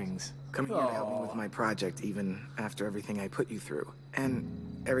on the strings. Coming here to help me with my project, even after everything I put you through.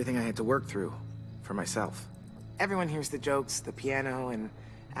 And everything I had to work through for myself. Everyone hears the jokes, the piano, and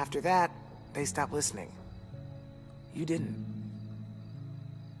after that, they stop listening. You didn't.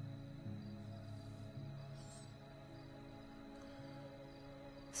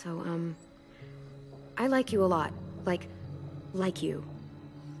 So, I like you a lot. Like you.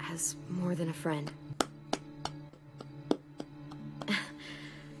 As more than a friend.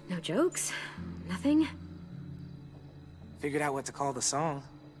 No jokes? Nothing? Figured out what to call the song.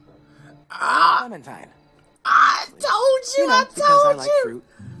 Clementine. I told you, I Because I told like you. fruit,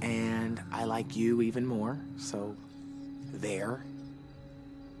 and I like you even more, so there.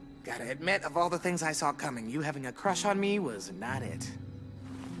 Gotta admit, of all the things I saw coming, you having a crush on me was not it.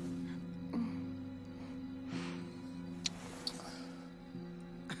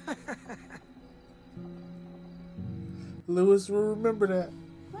 Lewis will remember that.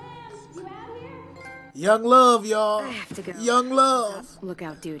 Young love, y'all. I have to go. Young love.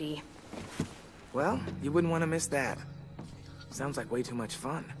 Lookout duty. Well, you wouldn't want to miss that. Sounds like way too much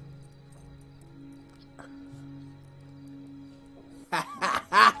fun.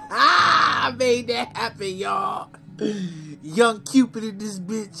 I made that happen, y'all. Young Cupid in this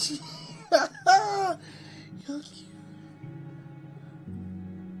bitch. Young Cupid.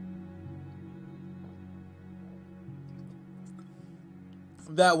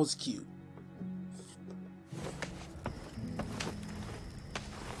 That was cute.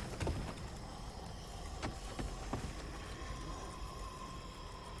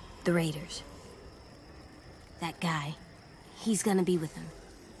 The Raiders. That guy. He's gonna be with him.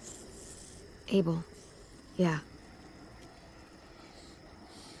 Abel. Yeah.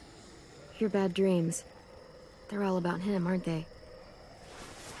 Your bad dreams. They're all about him, aren't they?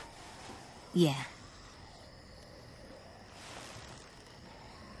 Yeah.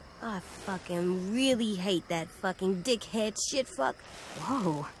 I fucking really hate that fucking dickhead shitfuck.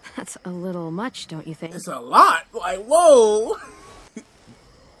 Whoa, that's a little much, don't you think? It's a lot. Like, whoa.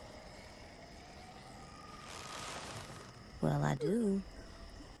 Well, I do.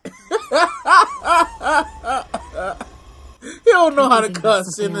 You don't know how to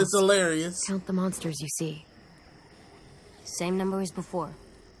cuss, and it's hilarious. Count the monsters you see. Same number as before.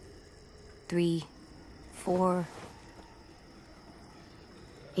 3, 4.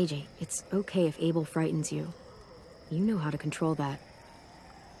 AJ, it's okay if Abel frightens you. You know how to control that.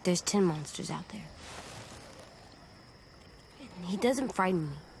 There's 10 monsters out there. He doesn't frighten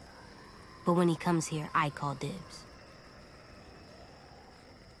me. But when he comes here, I call dibs.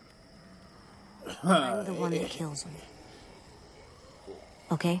 I'm the one that kills me.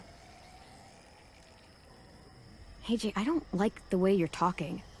 Okay? AJ, I don't like the way you're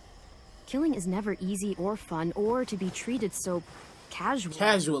talking. Killing is never easy or fun or to be treated so casually.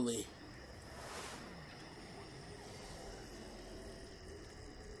 Casually.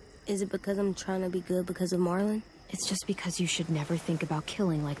 Is it because I'm trying to be good because of Marlon? It's just because you should never think about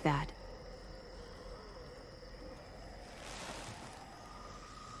killing like that.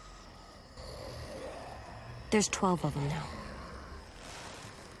 There's 12 of them now.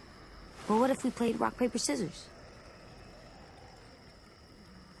 But what if we played rock, paper, scissors?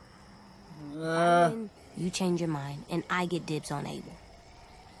 You change your mind, and I get dibs on Abel.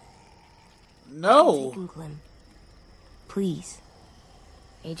 No. Take him, Clem. Please.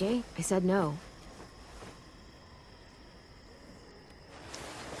 AJ, I said no.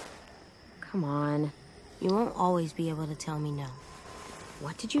 Come on. You won't always be able to tell me no.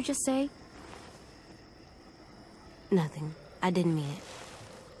 What did you just say? Nothing. I didn't mean it.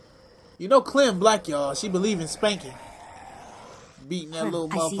 You know Clem black, y'all. She believe in spanking. Beating that little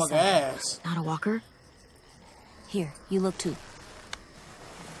motherfucker ass. Not a walker? Here, you look too.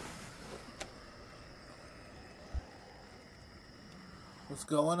 What's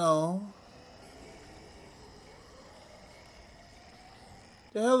going on?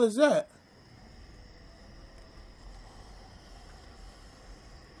 The hell is that?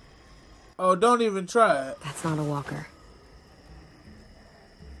 Oh, don't even try it. That's not a walker.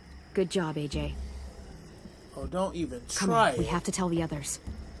 Good job, AJ. Oh, don't even Come try on, it. we have to tell the others.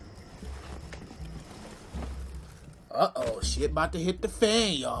 Uh-oh, shit about to hit the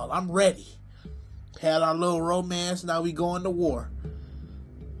fan, y'all. I'm ready. Had our little romance, now we going to war.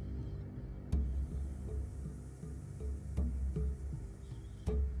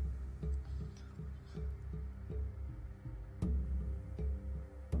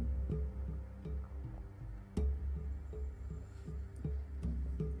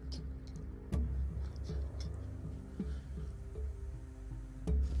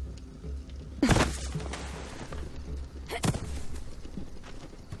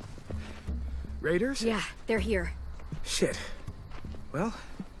 Raiders? Yeah, they're here. Shit. Well,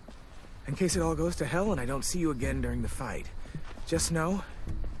 in case it all goes to hell and I don't see you again during the fight, just know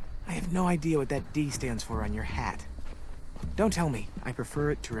I have no idea what that D stands for on your hat. Don't tell me. I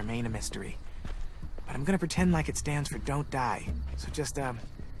prefer it to remain a mystery. But I'm gonna pretend like it stands for don't die. So just,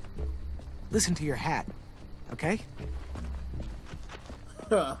 listen to your hat, okay?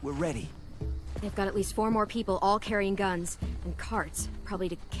 We're ready. They've got at least 4 more people, all carrying guns. And carts, probably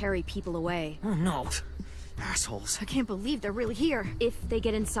to carry people away. Oh, no. Assholes. I can't believe they're really here. If they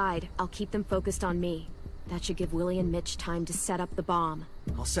get inside, I'll keep them focused on me. That should give Willie and Mitch time to set up the bomb.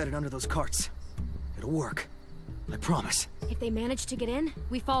 I'll set it under those carts. It'll work. I promise. If they manage to get in,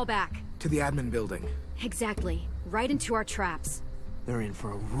 we fall back. To the admin building. Exactly. Right into our traps. They're in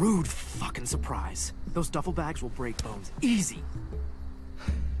for a rude fucking surprise. Those duffel bags will break bones. Easy.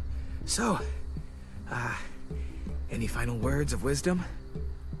 So, any final words of wisdom?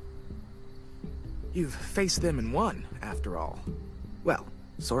 You've faced them and won, after all. Well,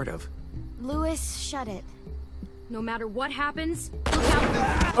 sort of. Lewis, shut it. No matter what happens, look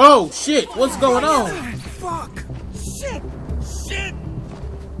out. Oh, shit. What's going on? Fuck! Shit! Shit!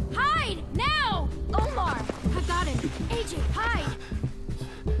 Hide! Now! Omar! I got him. AJ, hide!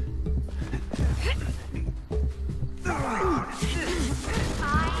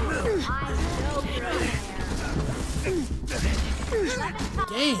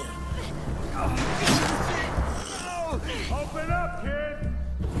 Damn. Open up, kid!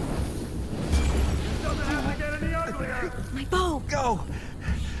 It doesn't have to get any uglier! My bow! Go!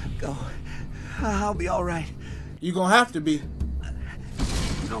 Go. I'll be all right. You gonna have to be.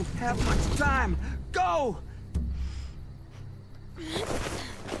 We don't have much time. Go!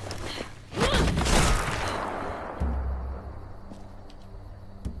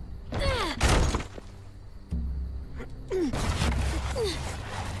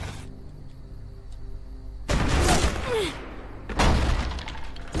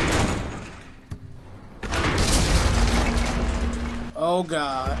 Oh,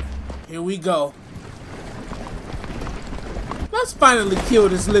 God. Here we go. Let's finally kill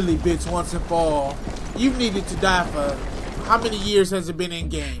this Lily bitch once and for all. You've needed to die for... How many years has it been in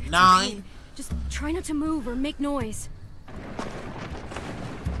game? 9? Just try not to move or make noise.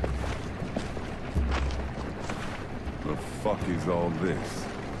 The fuck is all this?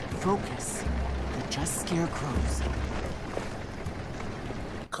 Focus. They're just scarecrows.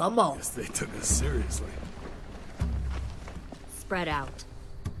 Come on. Guess they took us seriously. Spread out.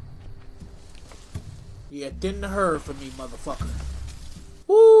 Yeah, thin the herd for me, motherfucker.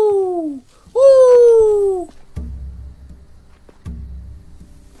 Woo! Woo!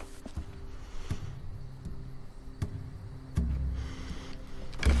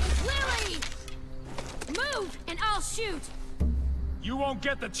 Lily! Move and I'll shoot! You won't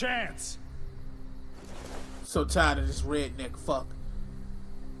get the chance. So tired of this redneck fuck.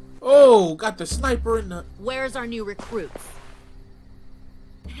 Oh, got the sniper in the... Where's our new recruits?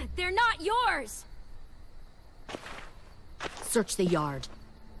 They're not yours! Search the yard.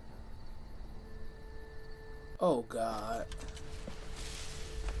 Oh, God.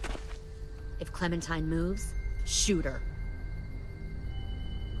 If Clementine moves, shoot her.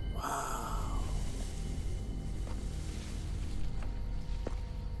 Wow.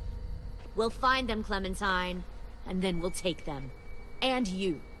 We'll find them, Clementine, and then we'll take them. And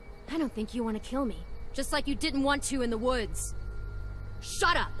you. I don't think you want to kill me. Just like you didn't want to in the woods.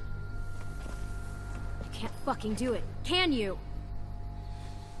 Shut up! You can't fucking do it, can you?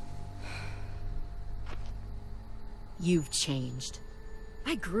 You've changed.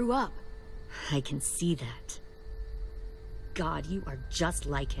 I grew up. I can see that. God, you are just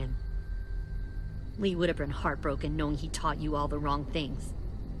like him. Lee would have been heartbroken knowing he taught you all the wrong things.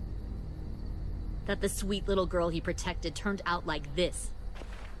 That the sweet little girl he protected turned out like this.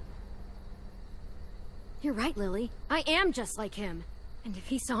 You're right, Lily. I am just like him. And if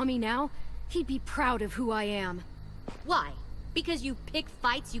he saw me now, he'd be proud of who I am. Why? Because you pick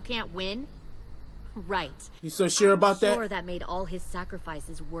fights you can't win? Right. You so sure about that? Sure that made all his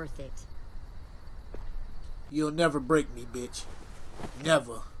sacrifices worth it. You'll never break me, bitch.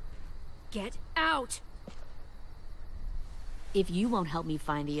 Never. Get out! If you won't help me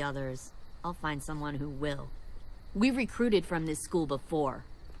find the others, I'll find someone who will. We recruited from this school before.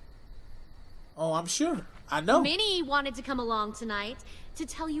 Oh, I'm sure. I know. Minnie wanted to come along tonight to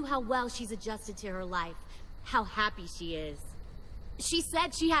tell you how well she's adjusted to her life, how happy she is. She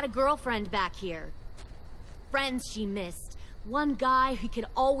said she had a girlfriend back here. Friends she missed. One guy who could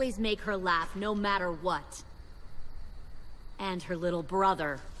always make her laugh no matter what. And her little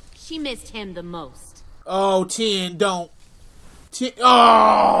brother. She missed him the most. Oh, Tien, don't. Tien.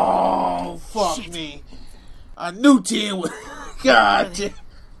 Oh, fuck Shit. me. I knew Tien would. God damn.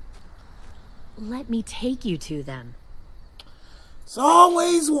 Let me take you to them. It's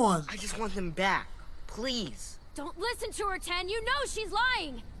always one. I just want them back. Please. Don't listen to her, Ten. You know she's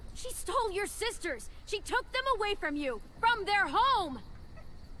lying. She stole your sisters. She took them away from you. From their home.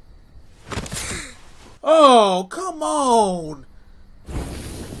 Oh, come on.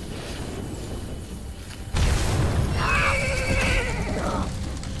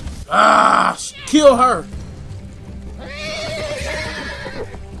 Ah, kill her.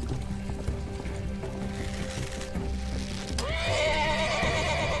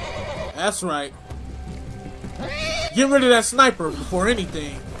 That's right. Get rid of that sniper before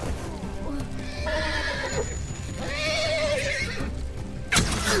anything.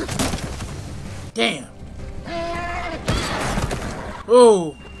 Damn.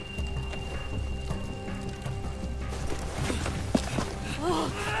 Oh.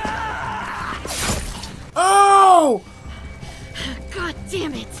 Oh! God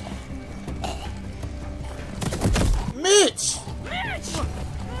damn it. Mitch! Mitch!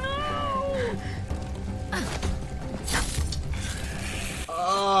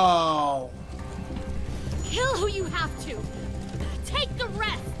 Oh. Kill who you have to. Take the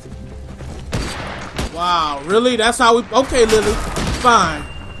rest. Wow, really? That's how we... Okay, Lily. Fine.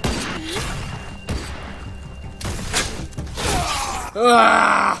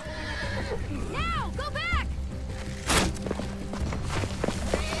 Ah! Now, go back.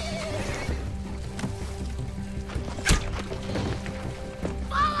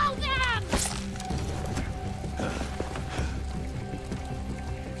 Follow them.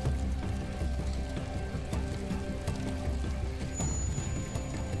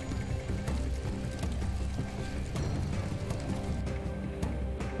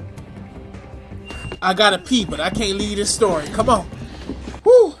 I gotta pee, but I can't leave this story. Come on.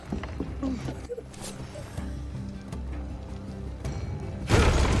 Woo!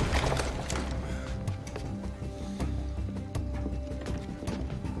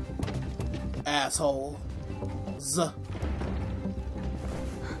 Asshole.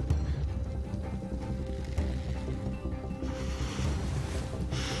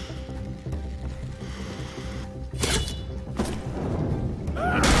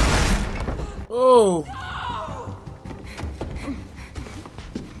 Oh.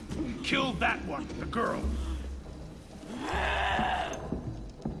 Kill that one, the girl.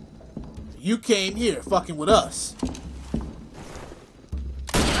 You came here fucking with us.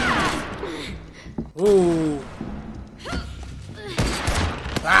 Ooh.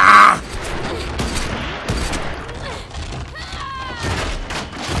 Ah!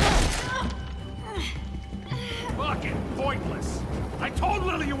 Fucking pointless. I told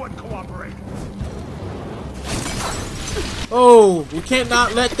Lily you wouldn't cooperate. Oh, we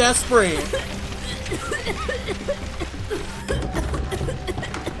cannot let that spread.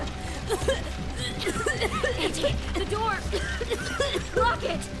 The door! Lock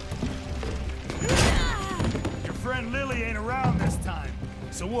it! Your friend Lily ain't around this time,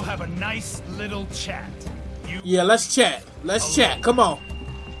 so we'll have a nice little chat. Yeah, let's chat. Let's chat. Come on.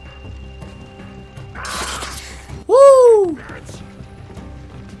 Woo!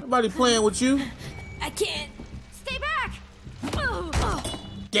 Nobody playing with you. I can't. Stay back!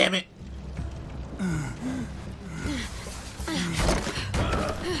 Damn it.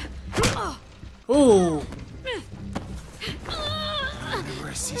 Ooh.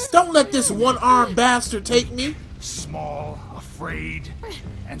 Don't let this one-armed bastard take me. Small, afraid,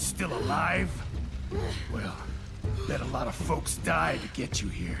 and still alive? Well, bet a lot of folks died to get you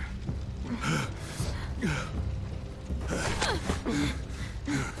here.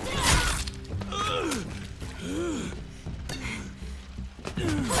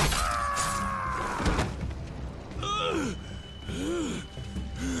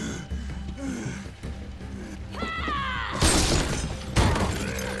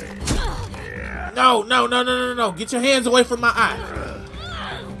 No, no, no, no, no, no. Get your hands away from my eye.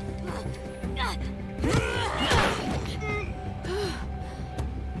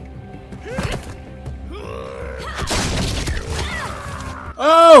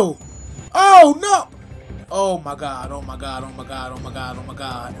 Oh! Oh, no! Oh, my God. Oh, my God. Oh, my God. Oh, my God. Oh, my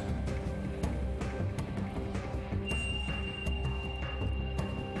God.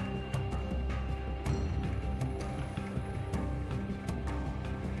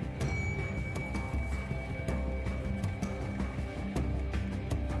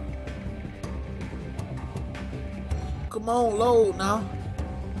 Come on, load now.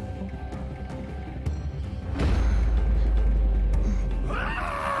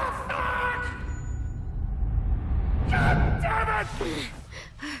 God damn it!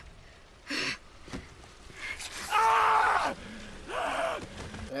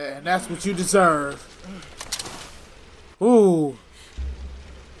 And that's what you deserve. Ooh.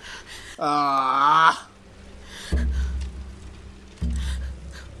 Ah.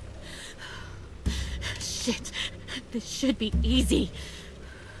 Shit. This should be easy.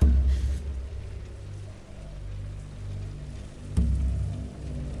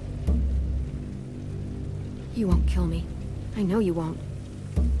 You won't kill me. I know you won't.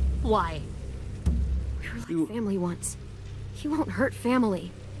 Why? We were like family once. You won't hurt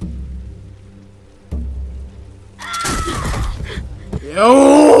family.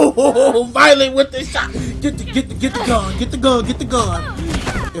 Yo, violent with the shot. Get the gun. Get the gun. Get the gun.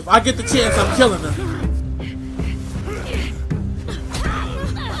 If I get the chance, I'm killing her.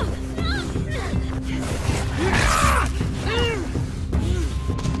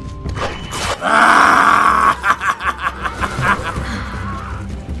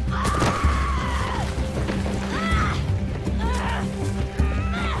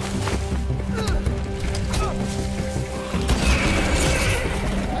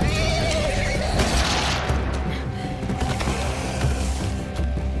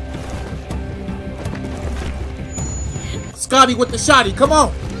 Scotty with the shotty, come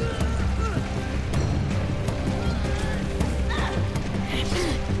on!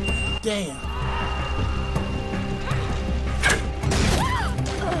 Damn.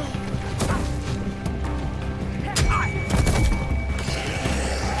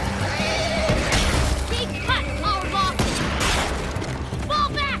 Big cut, powerball! Fall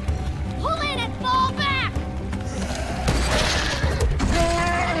back! Pull in and fall back!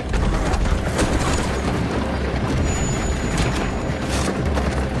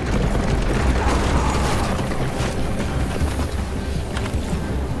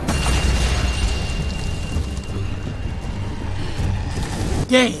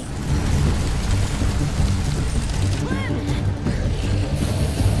 Damn.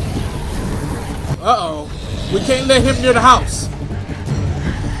 Uh-oh. We can't let him near the house.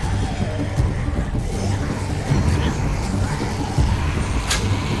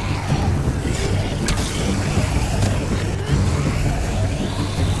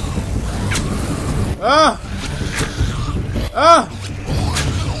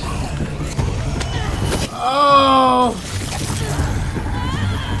 Oh!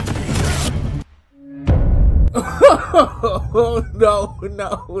 No,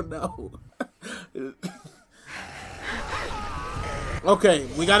 no, no. Okay,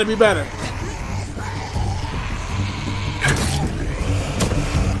 we gotta be better.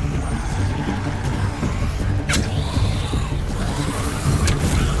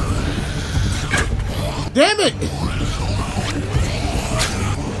 Damn it!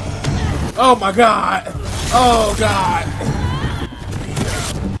 Oh my god! Oh god!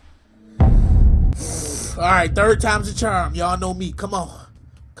 Alright, third time's a charm. Y'all know me. Come on.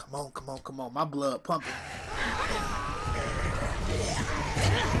 Come on, come on, come on. My blood pumping.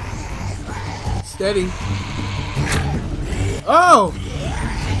 Steady. Oh!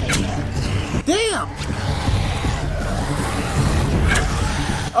 Damn!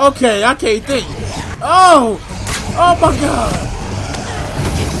 Okay, I can't think. Oh! Oh my god!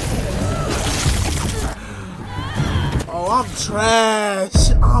 Oh, I'm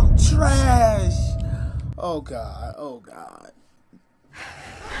trash. I'm trash. Oh god. Oh god.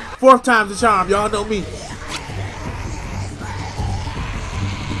 Fourth time's the charm. Y'all know me.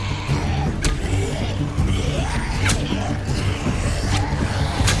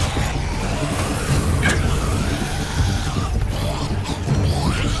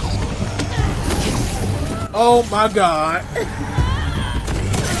 Oh my god.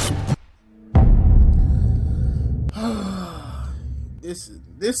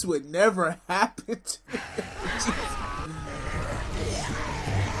 This would never happen to me.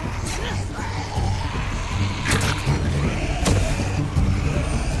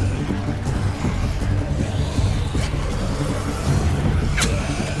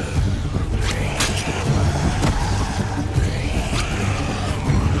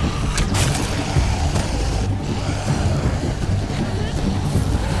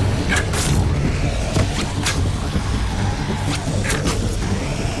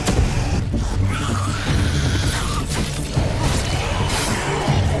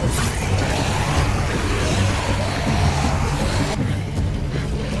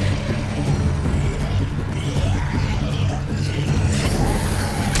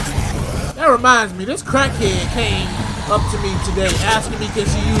 That reminds me, this crackhead came up to me today asking me can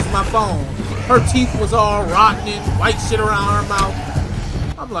she use my phone. Her teeth was all rotten and white shit around her mouth.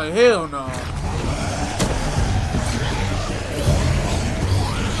 I'm like, hell no.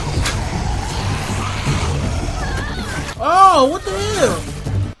 Oh, what the hell?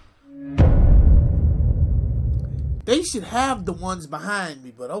 They should have the ones behind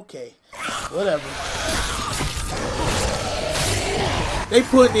me, but okay. Whatever. They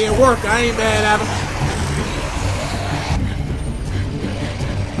put in work. I ain't mad at them.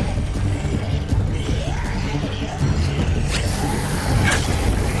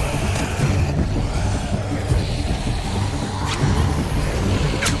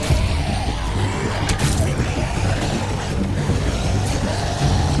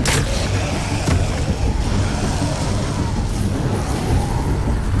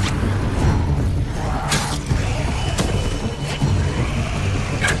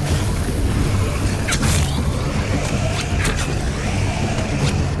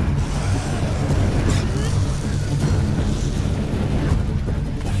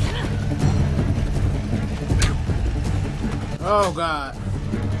 Oh God.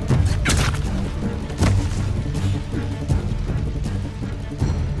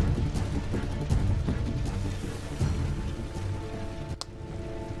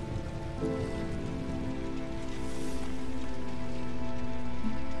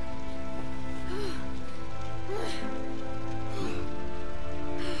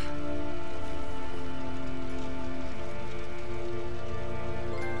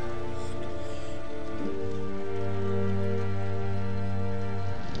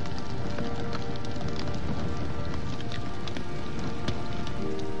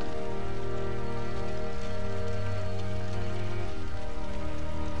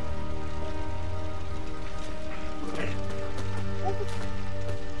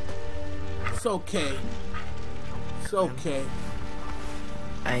 It's okay. It's okay.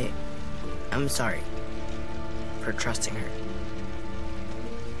 I'm sorry for trusting her.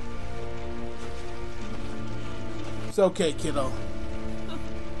 It's okay, kiddo.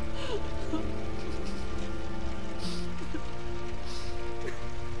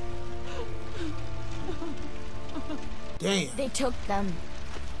 Damn. They took them.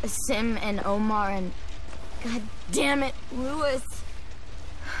 Sim and Omar and... God damn it, Lewis.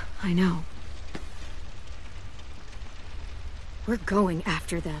 I know. We're going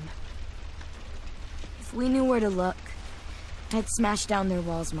after them. If we knew where to look, I'd smash down their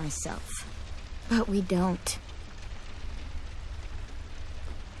walls myself. But we don't.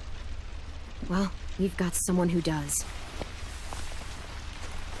 Well, we've got someone who does.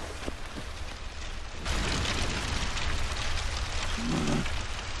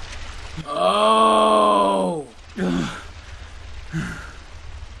 Oh!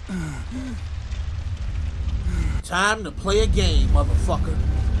 Time to play a game, motherfucker.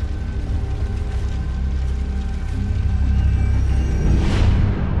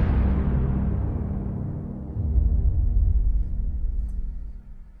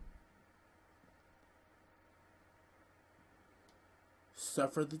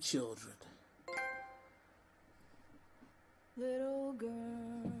 Suffer the children. Little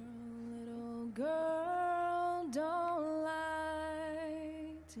girl, don't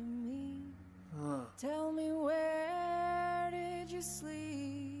lie to me. Tell me, where did you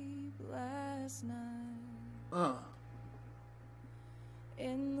sleep last night?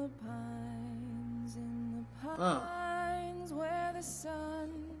 In the pines, where the sun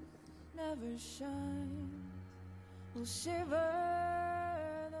never shines, will shiver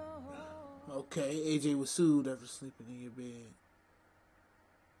the whole. Okay, AJ was sued after sleeping in your bed.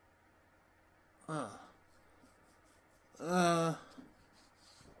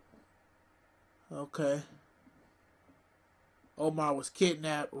 Okay. Omar was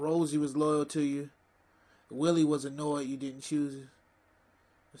kidnapped. Rosie was loyal to you. Willie was annoyed you didn't choose it.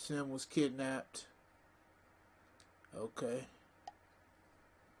 Sim was kidnapped. Okay.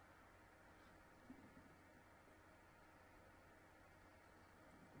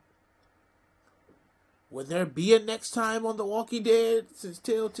 Will there be a next time on The Walking Dead since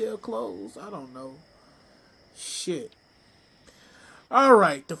Telltale closed? I don't know. Shit.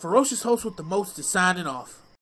 Alright, the ferocious host with the most is signing off.